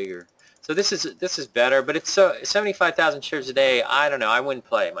this bigger. So this is better, but it's 75,000 shares a day. I don't know. I wouldn't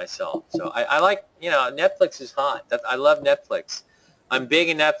play it myself. So I like, you know, Netflix is hot. I love Netflix. I'm big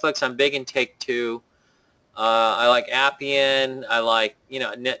in Netflix. I'm big in Take-Two. I like Appian. I like, you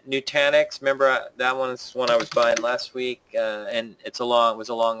know, Nutanix. Remember that one's one I was buying last week, and was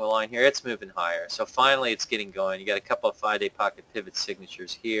along the line here. It's moving higher. So finally, it's getting going. You got a couple of 5-day pocket pivot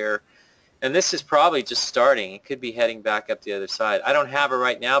signatures here, and this is probably just starting. It could be heading back up the other side. I don't have it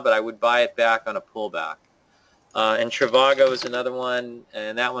right now, but I would buy it back on a pullback. And Trivago is another one,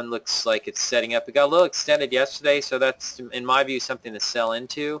 and that one looks like it's setting up. It got a little extended yesterday, so that's, in my view, something to sell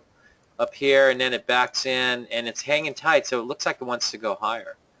into up here, and then it backs in, and it's hanging tight, so it looks like it wants to go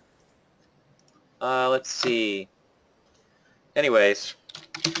higher. Let's see. Anyways,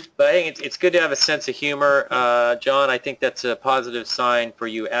 but I think it's good to have a sense of humor, John. I think that's a positive sign for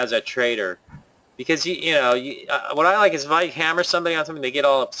you as a trader, because you know what I like is if I hammer somebody on something, they get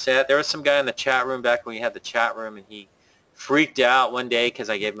all upset. There was some guy in the chat room back when we had the chat room, and he freaked out one day because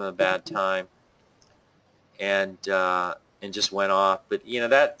I gave him a bad time, and just went off. But you know,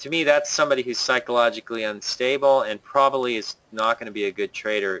 that to me, that's somebody who's psychologically unstable and probably is not going to be a good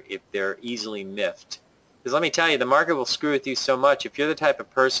trader if they're easily miffed. Because let me tell you, the market will screw with you so much. If you're the type of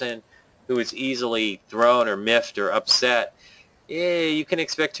person who is easily thrown or miffed or upset, you can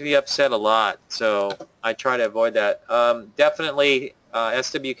expect to be upset a lot. So I try to avoid that. Definitely,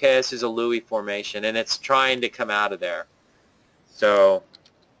 SWKS is a Louis formation, and it's trying to come out of there. So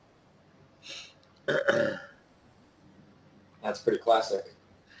That's pretty classic.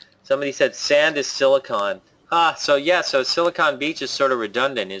 somebody said sand is silicon. So yeah, so Silicon Beach is sort of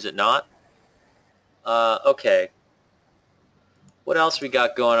redundant, is it not? Okay. What else we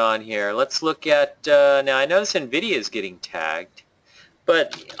got going on here? Let's look at, now I notice NVIDIA is getting tagged,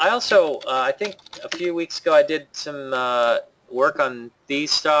 but I also, I think a few weeks ago I did some work on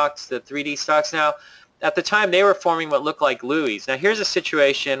these stocks, the 3D stocks. Now, at the time they were forming what looked like Louis. Now here's a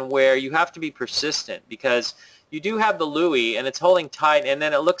situation where you have to be persistent because you do have the Louis and it's holding tight and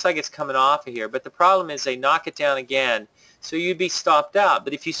then it looks like it's coming off of here, but the problem is they knock it down again, so you'd be stopped out.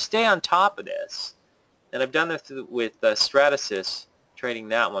 But if you stay on top of this, and I've done this with Stratasys, trading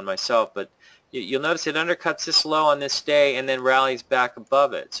that one myself, but you'll notice it undercuts this low on this day and then rallies back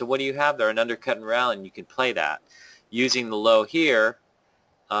above it. So what do you have there? An undercut and rally, and you can play that using the low here,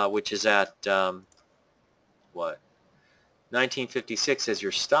 which is at, what, 1956 as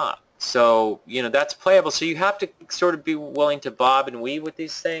your stop. So, you know, that's playable. So you have to sort of be willing to bob and weave with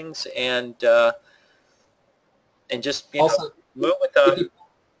these things and just, you Also, know, move with the...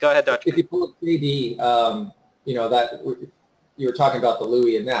 Go ahead, Dr. If you pull up JD, you know, that you were talking about the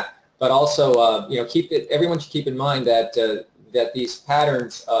Louis and that, but also, you know, everyone should keep in mind that that these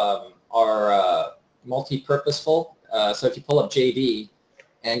patterns are multi-purposeful. So if you pull up JD,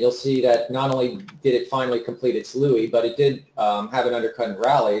 and you'll see that not only did it finally complete its Louis, but it did have an undercut and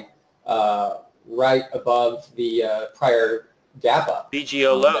rally right above the prior gap up.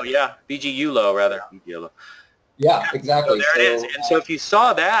 BGO low, yeah, BGU low rather. BGO low. Yeah, exactly. So there it is. And so if you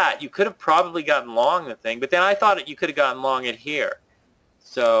saw that, you could have probably gotten long the thing, but then I thought you could have gotten long it here.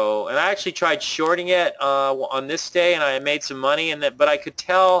 So, and I actually tried shorting it on this day, and I made some money, but I could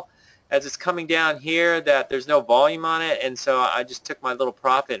tell as it's coming down here that there's no volume on it, and so I just took my little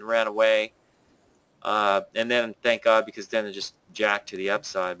profit and ran away. And then, thank God, because then it just jacked to the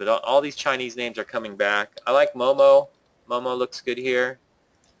upside. But all these Chinese names are coming back. I like Momo. Momo looks good here.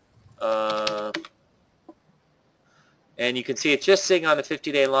 And you can see it's just sitting on the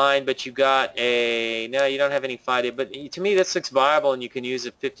 50-day line, but you got a, no, you don't have any 5-day, but to me this looks viable, and you can use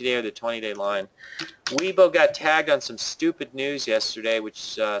the 50-day or the 20-day line. Weibo got tagged on some stupid news yesterday, which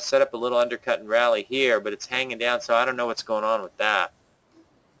set up a little undercut and rally here, but it's hanging down, so I don't know what's going on with that.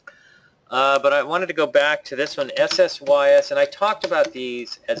 But I wanted to go back to this one, SSYS, and I talked about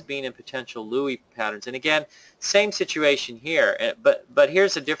these as being in potential Louis patterns. And again, same situation here, but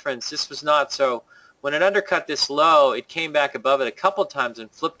here's the difference. This was not so. When it undercut this low, it came back above it a couple times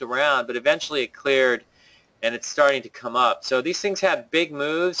and flipped around, but eventually it cleared, and it's starting to come up. So these things have big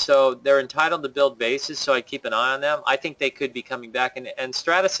moves, so they're entitled to build bases, so I keep an eye on them. I think they could be coming back, and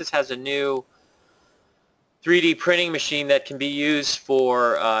Stratasys has a new 3D printing machine that can be used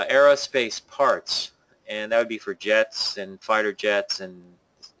for aerospace parts, and that would be for jets and fighter jets and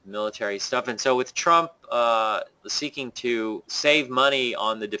military stuff. And so with Trump seeking to save money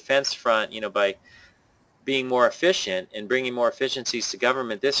on the defense front, by being more efficient and bringing more efficiencies to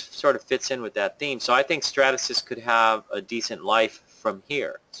government, this sort of fits in with that theme. So I think Stratasys could have a decent life from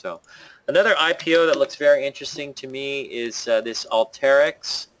here. So another IPO that looks very interesting to me is this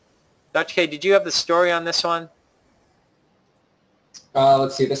Alteryx. Dr. K, did you have the story on this one?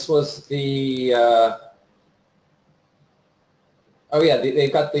 Let's see. This was the. Oh yeah,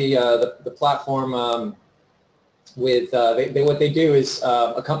 they've got the platform with. What they do is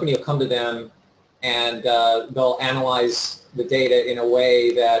a company will come to them, and they'll analyze the data in a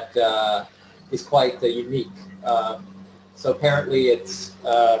way that is quite unique. So apparently, it's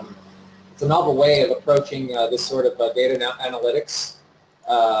a novel way of approaching this sort of data analytics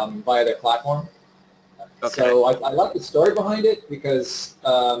via their platform. Okay. So I like the story behind it because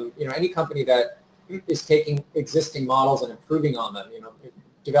any company that is taking existing models and improving on them,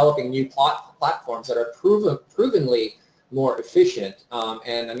 developing new platforms that are provenly more efficient,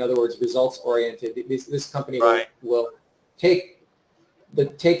 and in other words, results oriented. This company will take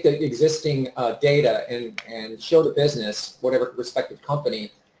the existing data and show the business, whatever respective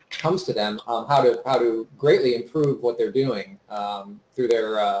company comes to them, how to greatly improve what they're doing through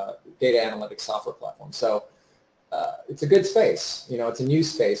their data analytics software platform. So it's a good space. It's a new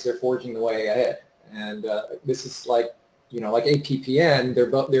space. They're forging the way ahead, and this is like APPN.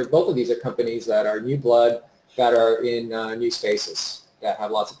 Both of these are companies that are new blood, that are in new spaces that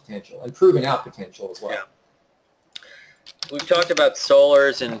have lots of potential and proven out potential as well. Yeah. We've talked about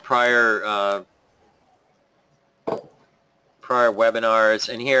solars in prior webinars,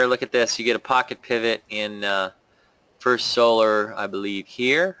 and here, look at this. You get a pocket pivot in First Solar, I believe,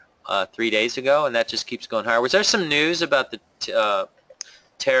 here 3 days ago, and that just keeps going higher. Was there some news about the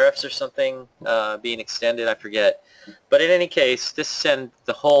tariffs or something being extended? I forget. But in any case, this sent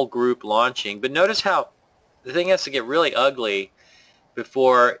the whole group launching. But notice how the thing has to get really ugly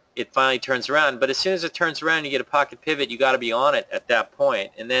before it finally turns around. But as soon as it turns around, you get a pocket pivot, you got to be on it at that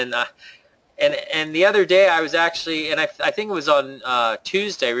point. And then and the other day I was actually, and I think it was on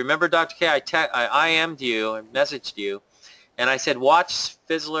Tuesday, remember, Dr. K, I IM'd you and messaged you, and I said, watch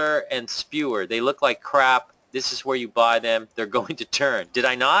Fizzler and Spewer. They look like crap. This is where you buy them. They're going to turn. Did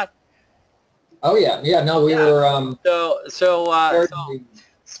I not? Oh yeah, no, we were. So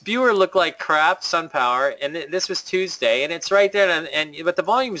Spewer looked like crap, SunPower, and this was Tuesday, and it's right there, but the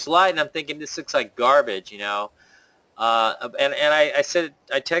volume's light, and I'm thinking this looks like garbage, And I said,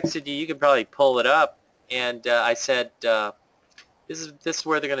 I texted you. You could probably pull it up, and I said, this is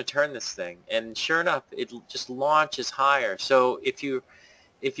where they're going to turn this thing. And sure enough, it just launches higher. So if you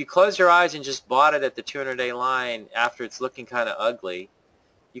close your eyes and just bought it at the 200-day line after it's looking kind of ugly,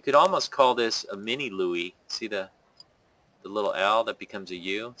 you could almost call this a mini Louis. See the little L that becomes a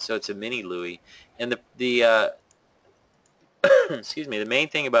U? So it's a mini Louis. And the excuse me, the main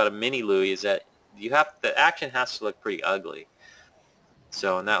thing about a mini Louis is that the action has to look pretty ugly.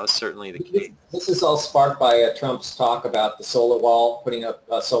 So, and that was certainly the case. This is all sparked by Trump's talk about the solar wall, putting up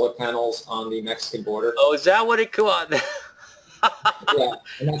solar panels on the Mexican border. Oh, is that what it caught? Yeah.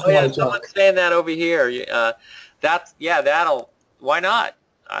 And that's someone's saying that over here. That'll. Why not?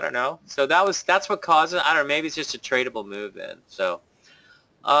 I don't know. So that's what caused it. I don't know. Maybe it's just a tradable move then. So,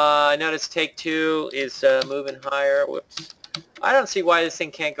 I noticed Take Two is moving higher. Whoops. I don't see why this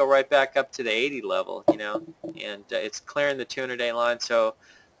thing can't go right back up to the 80 level, and it's clearing the 200-day line, so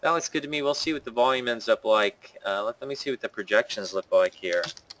that looks good to me. We'll see what the volume ends up like. Let me see what the projections look like here.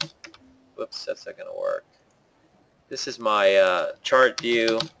 Whoops, that's not going to work. This is my chart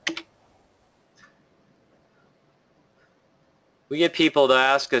view. We get people to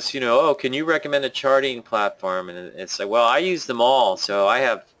ask us, oh, can you recommend a charting platform? And it's like, well, I use them all, so I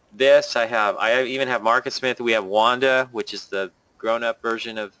have this, I even have MarketSmith. We have Wanda, which is the grown-up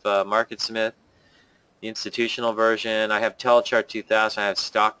version of MarketSmith. the institutional version. I have Telechart 2000. I have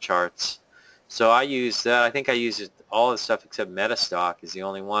stock charts. So I use that. I think I use all the stuff except Metastock is the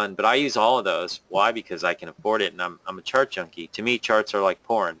only one. But I use all of those. Why? Because I can afford it, and I'm a chart junkie. To me, charts are like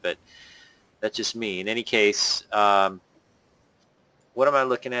porn, but that's just me. In any case, what am I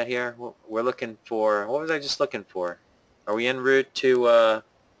looking at here? We're looking for, what was I just looking for? Are we en route to a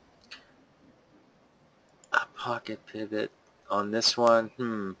pocket pivot on this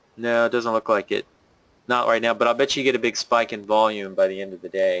one? No, it doesn't look like it. Not right now, but I'll bet you get a big spike in volume by the end of the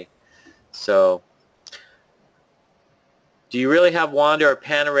day. So, do you really have Wanda or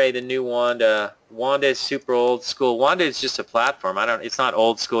Panaray, the new Wanda? Wanda is super old school. Wanda is just a platform. It's not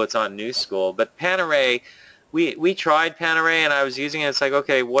old school, it's not new school. But Panaray, we tried Panaray and I was using it. It's like,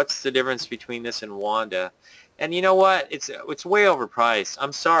 okay, what's the difference between this and Wanda? And you know what? It's way overpriced.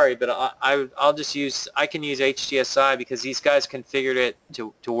 I'm sorry, but I'll just use, I can use HDSI because these guys configured it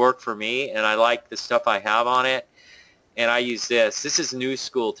to work for me, and I like the stuff I have on it. And I use this. This is new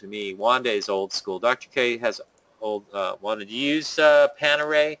school to me. Wanda is old school. Dr. K has old Wanda. Do you use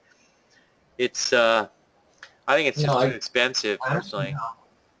Panaray? It's I think it's just too expensive personally.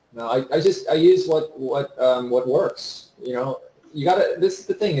 No, I use what works. You know, you gotta. This is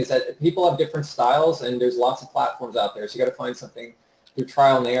the thing, is that people have different styles, and there's lots of platforms out there. So you got to find something through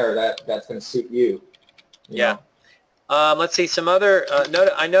trial and error that's going to suit you. Yeah. Let's see some other.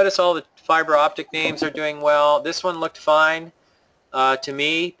 I notice all the fiber optic names are doing well. This one looked fine to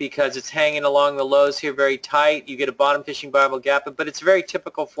me because it's hanging along the lows here very tight. You get a bottom fishing Bible gap, but it's a very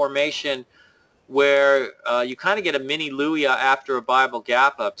typical formation where you kind of get a mini Louis after a Bible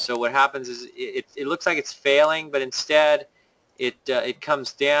gap up. So what happens is it looks like it's failing, but instead it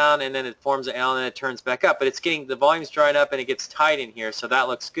comes down and then it forms an L and then it turns back up. But it's getting, the volume's drying up and it gets tight in here, so that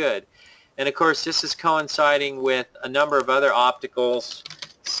looks good. And of course this is coinciding with a number of other opticals.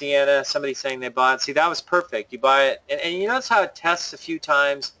 Sienna, somebody saying they bought it. See, that was perfect. You buy it, and you notice how it tests a few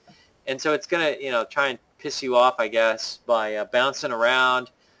times, and so it's going to, try and piss you off, I guess, by bouncing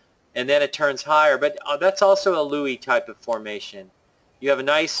around, and then it turns higher. But that's also a Louis type of formation. You have a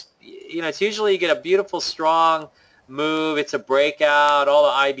nice, it's usually you get a beautiful, strong move. It's a breakout. All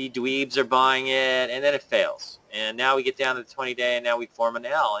the IB dweebs are buying it, and then it fails. And now we get down to the 20-day, and now we form an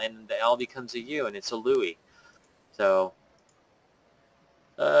L, and the L becomes a U, and it's a Louis. So,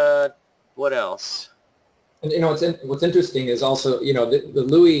 what else? And what's interesting is also, the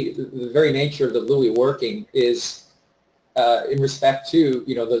Louis, the very nature of the Louis working is in respect to,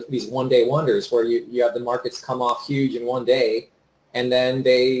 these one-day wonders where you have the markets come off huge in one day, and then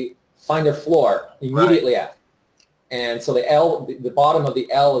they find their floor immediately after. And so the bottom of the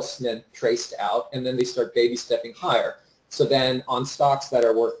L is then traced out, and then they start baby stepping higher. So then on stocks that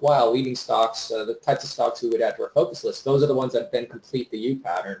are worthwhile, leading stocks, the types of stocks we would add to our focus list, those are the ones that then complete the U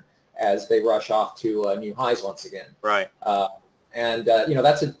pattern as they rush off to new highs once again. Right.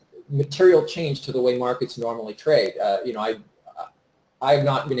 That's a material change to the way markets normally trade. I've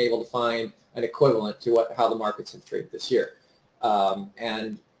not been able to find an equivalent to how the markets have traded this year.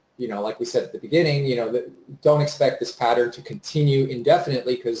 Like we said at the beginning, don't expect this pattern to continue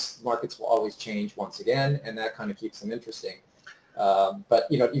indefinitely because markets will always change once again, and that kind of keeps them interesting. But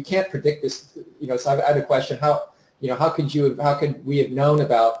you can't predict this. So I had a question: how could we have known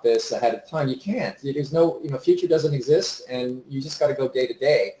about this ahead of time? You can't. There's no, future doesn't exist, and you just got to go day to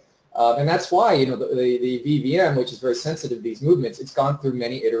day. And that's why, the VVM, which is very sensitive to these movements, it's gone through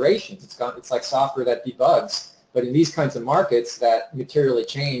many iterations. It's like software that debugs. But in these kinds of markets that materially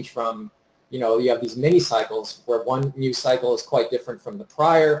change from, you have these mini cycles where one new cycle is quite different from the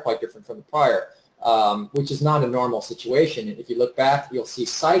prior, which is not a normal situation. And if you look back, you'll see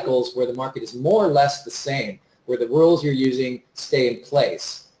cycles where the market is more or less the same, where the rules you're using stay in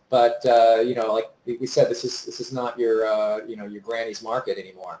place. But like we said, this is not your your granny's market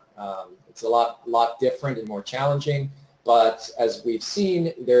anymore. It's a lot different and more challenging. But as we've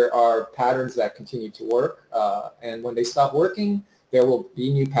seen, there are patterns that continue to work, and when they stop working, there will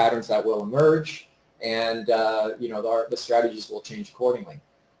be new patterns that will emerge, and the strategies will change accordingly.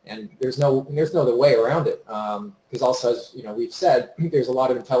 And there's no other way around it, because also, as we've said, there's a lot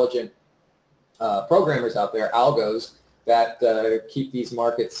of intelligent programmers out there, algos, that keep these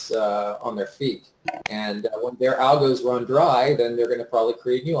markets on their feet. And when their algos run dry, then they're going to probably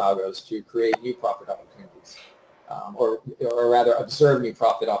create new algos to create new profit opportunities. Or rather observe new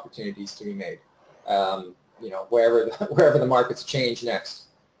profit opportunities to be made, wherever the markets change next.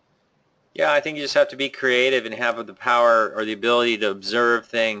 Yeah, I think you just have to be creative and have the power or the ability to observe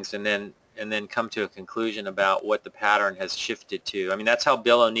things and then come to a conclusion about what the pattern has shifted to. I mean, that's how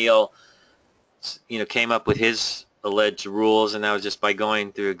Bill O'Neill, came up with his alleged rules, and that was just by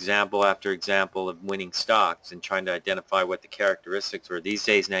going through example after example of winning stocks and trying to identify what the characteristics were. These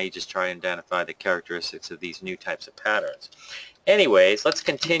days now you just try and identify the characteristics of these new types of patterns. Anyways, let's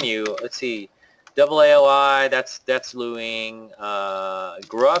continue. Let's see. Double AOI, that's Lewing.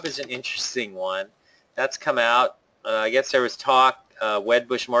 Grub is an interesting one. That's come out. I guess there was talk.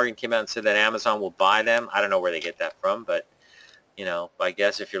 Wedbush Morgan came out and said that Amazon will buy them. I don't know where they get that from, but you know, I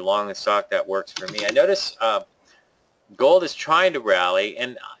guess if you're long in stock, that works for me. I notice gold is trying to rally,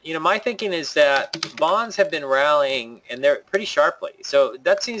 and you know, my thinking is that bonds have been rallying, and they're pretty sharply. So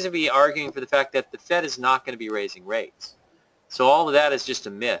that seems to be arguing for the fact that the Fed is not going to be raising rates. So all of that is just a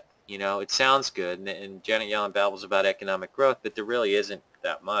myth. You know, it sounds good, and Janet Yellen babbles about economic growth, but there really isn't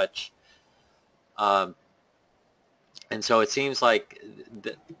that much. And so it seems like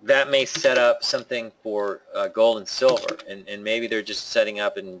that may set up something for gold and silver, and maybe they're just setting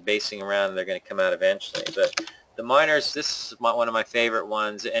up and basing around, and they're going to come out eventually. But the miners, this is one of my favorite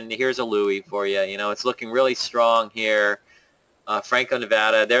ones, and here's a Louis for you. You know, it's looking really strong here. Franco,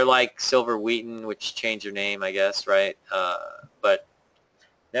 Nevada, they're like Silver Wheaton, which changed their name, I guess, right? But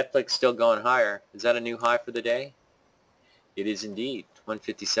Netflix still going higher. Is that a new high for the day? It is indeed.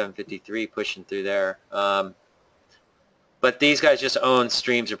 157.53 pushing through there. But these guys just own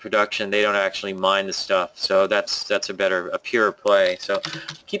streams of production. They don't actually mine the stuff. So that's a pure play. So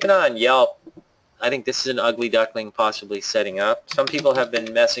keep an eye on Yelp. I think this is an ugly duckling possibly setting up. Some people have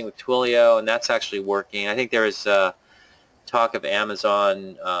been messing with Twilio, and that's actually working. I think there is talk of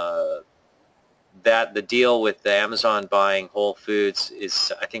Amazon, that the deal with the Amazon buying Whole Foods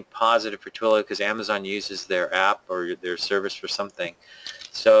is, I think, positive for Twilio because Amazon uses their app or their service for something.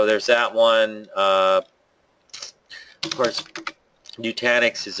 So there's that one. Of course,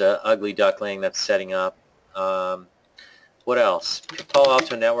 Nutanix is an ugly duckling that's setting up. What else? Palo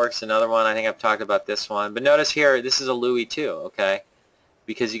Alto Networks, another one. I think I've talked about this one. But notice here, this is a Louis too, okay?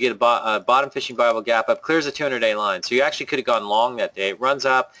 Because you get a bottom fishing viable gap up, clears a 200-day line. So you actually could have gone long that day. It runs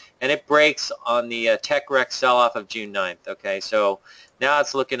up, and it breaks on the tech wreck sell-off of June 9th, okay? So now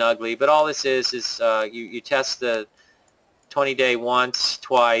it's looking ugly. But all this is you test the 20-day once,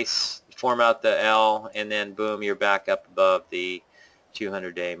 twice, form out the L, and then boom, you're back up above the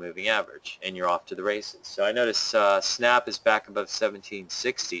 200-day moving average, and you're off to the races. So I notice Snap is back above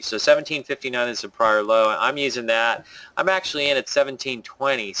 1760. So 1759 is the prior low. I'm using that. I'm actually in at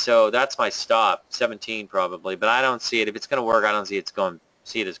 1720, so that's my stop. 17 probably, but I don't see it. If it's going to work, I don't see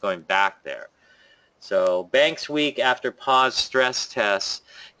it as going back there. So banks week after pause stress tests.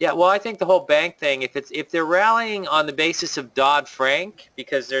 Yeah, well, I think the whole bank thing, if they're rallying on the basis of Dodd-Frank,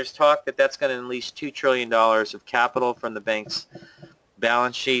 because there's talk that that's going to unleash $2 trillion of capital from the bank's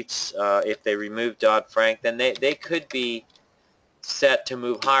balance sheets, if they remove Dodd-Frank, then they could be set to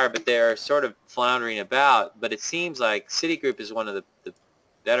move higher, but they're sort of floundering about. But it seems like Citigroup is one of the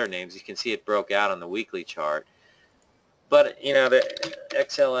better names. You can see it broke out on the weekly chart. But, you know, the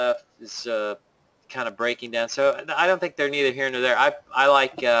XLF is kind of breaking down. So I don't think they're neither here nor there. I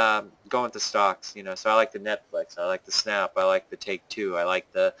like going to stocks, you know, so I like the Netflix, I like the Snap, I like the Take-Two, I like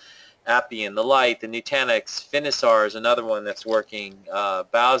the Appian, the Light, the Nutanix, Finisar is another one that's working,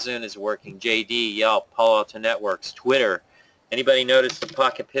 Baozun is working, JD, Yelp, Palo Alto Networks, Twitter. Anybody notice the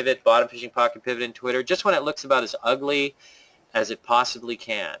pocket pivot, bottom fishing pocket pivot in Twitter? Just when it looks about as ugly as it possibly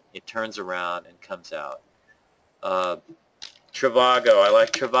can, it turns around and comes out. Trivago, I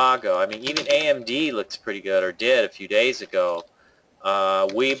like Trivago. I mean, even AMD looks pretty good, or did a few days ago.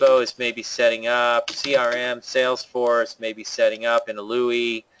 Weibo is maybe setting up. CRM, Salesforce, maybe setting up in a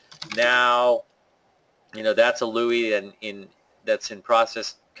Louis. Now, you know, that's a Louis that's in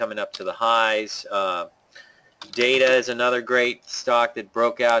process coming up to the highs. Data is another great stock that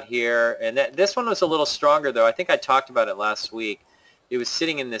broke out here. And this one was a little stronger, though. I think I talked about it last week. It was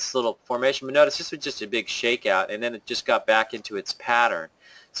sitting in this little formation, but notice this was just a big shakeout, and then it just got back into its pattern.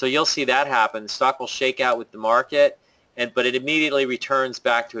 So you'll see that happen. The stock will shake out with the market, but it immediately returns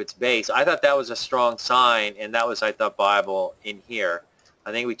back to its base. I thought that was a strong sign, and that was, I thought, viable in here.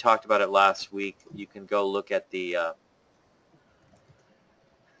 I think we talked about it last week. You can go look at the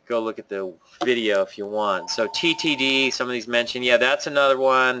video if you want. So TTD, some of these mentioned. Yeah, that's another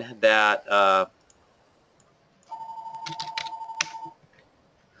one that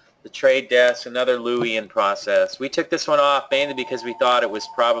the trade desk, another Louis in process. We took this one off mainly because we thought it was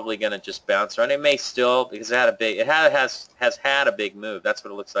probably going to just bounce around. It may still, because it has had a big move. That's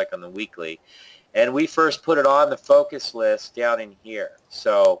what it looks like on the weekly. And we first put it on the focus list down in here.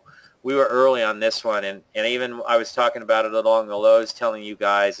 So we were early on this one, and even I was talking about it along the lows, telling you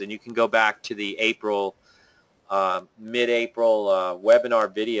guys, and you can go back to the April mid-April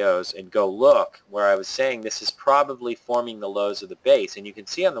webinar videos and go look where I was saying this is probably forming the lows of the base, and you can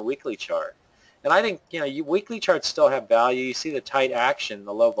see on the weekly chart. And I think, you know, weekly charts still have value. You see the tight action,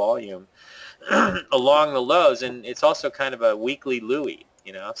 the low volume along the lows, and it's also kind of a weekly Louis,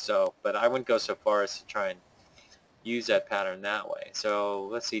 you know. So, but I wouldn't go so far as to try and use that pattern that way. So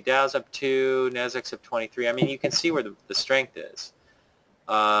let's see, Dow's up 2, Nasdaq's up 23. I mean, you can see where the strength is.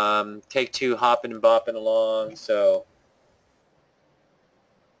 Take two hopping and bopping along. So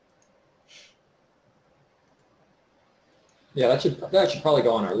yeah, that should probably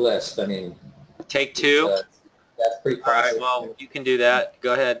go on our list. I mean, take two. That's pretty All classic. right, well, you can do that.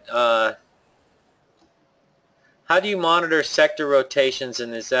 Go ahead. How do you monitor sector rotations,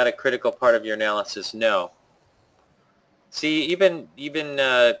 and is that a critical part of your analysis? No. See, even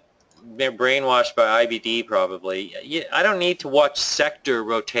they're brainwashed by IBD probably. I don't need to watch sector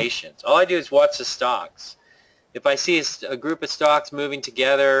rotations. All I do is watch the stocks. If I see a group of stocks moving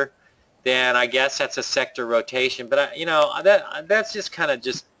together, then I guess that's a sector rotation. But you know, that's just kind of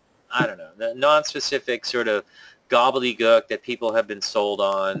just, I don't know, the non-specific sort of gobbledygook that people have been sold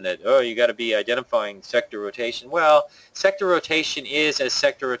on, that, oh, you got to be identifying sector rotation. Well, sector rotation is as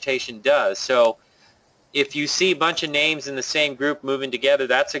sector rotation does. So if you see a bunch of names in the same group moving together,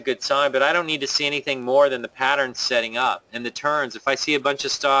 that's a good sign, but I don't need to see anything more than the pattern setting up and the turns. If I see a bunch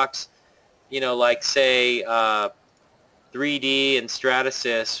of stocks, you know, like say 3D and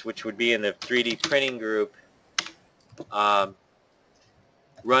Stratasys, which would be in the 3D printing group,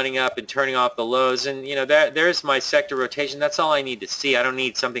 running up and turning off the lows, and you know, there's my sector rotation. That's all I need to see. I don't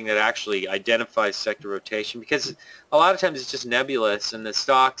need something that actually identifies sector rotation, because a lot of times it's just nebulous, and the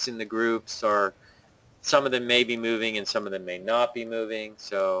stocks in the groups are, some of them may be moving and some of them may not be moving.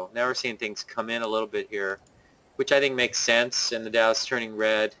 So now we're seeing things come in a little bit here, which I think makes sense, and the Dow's turning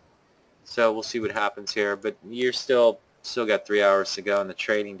red. So we'll see what happens here. But you're still got 3 hours to go in the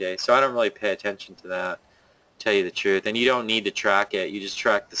trading day. So I don't really pay attention to that, to tell you the truth. And you don't need to track it. You just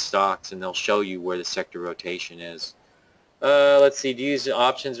track the stocks and they'll show you where the sector rotation is. Let's see, do you use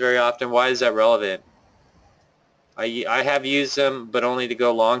options very often? Why is that relevant? I have used them, but only to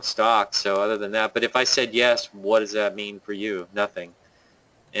go long stocks, so other than that. But if I said yes, what does that mean for you? Nothing.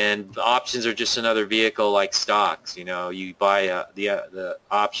 And options are just another vehicle like stocks. You know, you buy the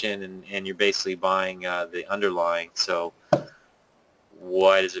option, and you're basically buying the underlying. So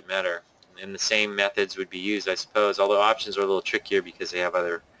why does it matter? And the same methods would be used, I suppose, although options are a little trickier because they have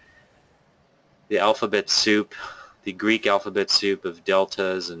the alphabet soup, the Greek alphabet soup of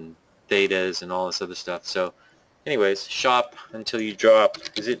deltas and thetas and all this other stuff. So anyways, shop until you drop.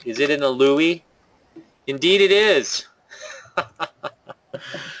 Is it in a Louis? Indeed it is.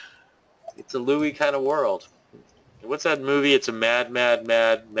 It's a Louis kind of world. What's that movie? It's a mad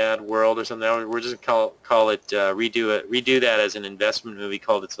world or something. We're just call it redo that as an investment movie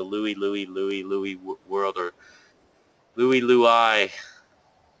called It's a Louis world, or Louis.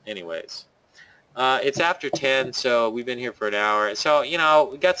 Anyways. It's after 10, so we've been here for an hour. So, you know,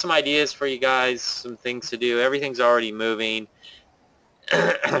 we got some ideas for you guys, some things to do. Everything's already moving.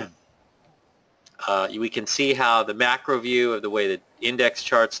 We can see how the macro view of the way the index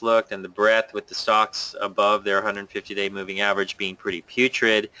charts looked, and the breadth with the stocks above their 150-day moving average being pretty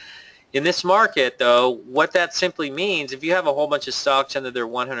putrid. In this market, though, what that simply means, if you have a whole bunch of stocks under their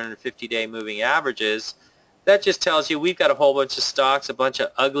 150-day moving averages, that just tells you we've got a whole bunch of stocks, a bunch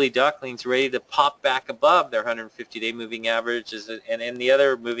of ugly ducklings ready to pop back above their 150-day moving averages and the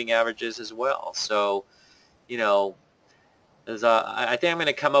other moving averages as well. So, you know, I think I'm going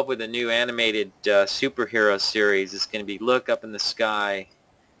to come up with a new animated superhero series. It's going to be Look Up in the Sky.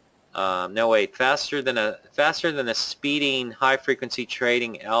 No, wait, faster than a speeding high-frequency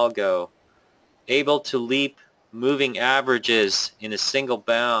trading algo, able to leap moving averages in a single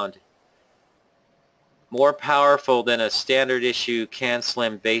bound, more powerful than a standard issue can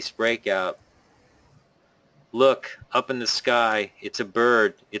slim base breakout. Look up in the sky. It's a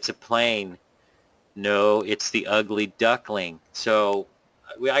bird. It's a plane. No, it's the ugly duckling. So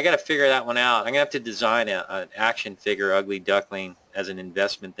I got to figure that one out. I'm going to have to design an action figure ugly duckling as an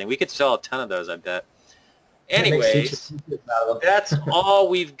investment thing. We could sell a ton of those, I bet. Anyways, that's all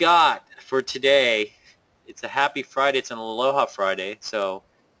we've got for today. It's a happy Friday. It's an Aloha Friday. So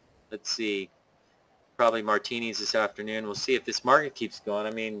let's see. Probably martinis this afternoon. We'll see if this market keeps going.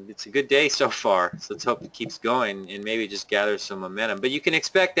 I mean, it's a good day so far, so let's hope it keeps going and maybe just gather some momentum. But you can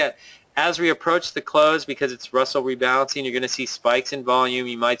expect that as we approach the close, because it's Russell rebalancing, you're going to see spikes in volume.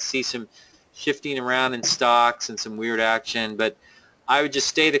 You might see some shifting around in stocks and some weird action, but I would just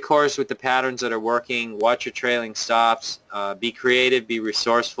stay the course with the patterns that are working. Watch your trailing stops. Be creative, be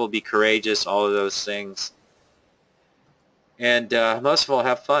resourceful, be courageous, all of those things. and most of all,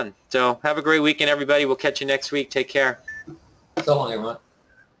 have fun. So have a great weekend, everybody. We'll catch you next week. Take care. So long, everyone.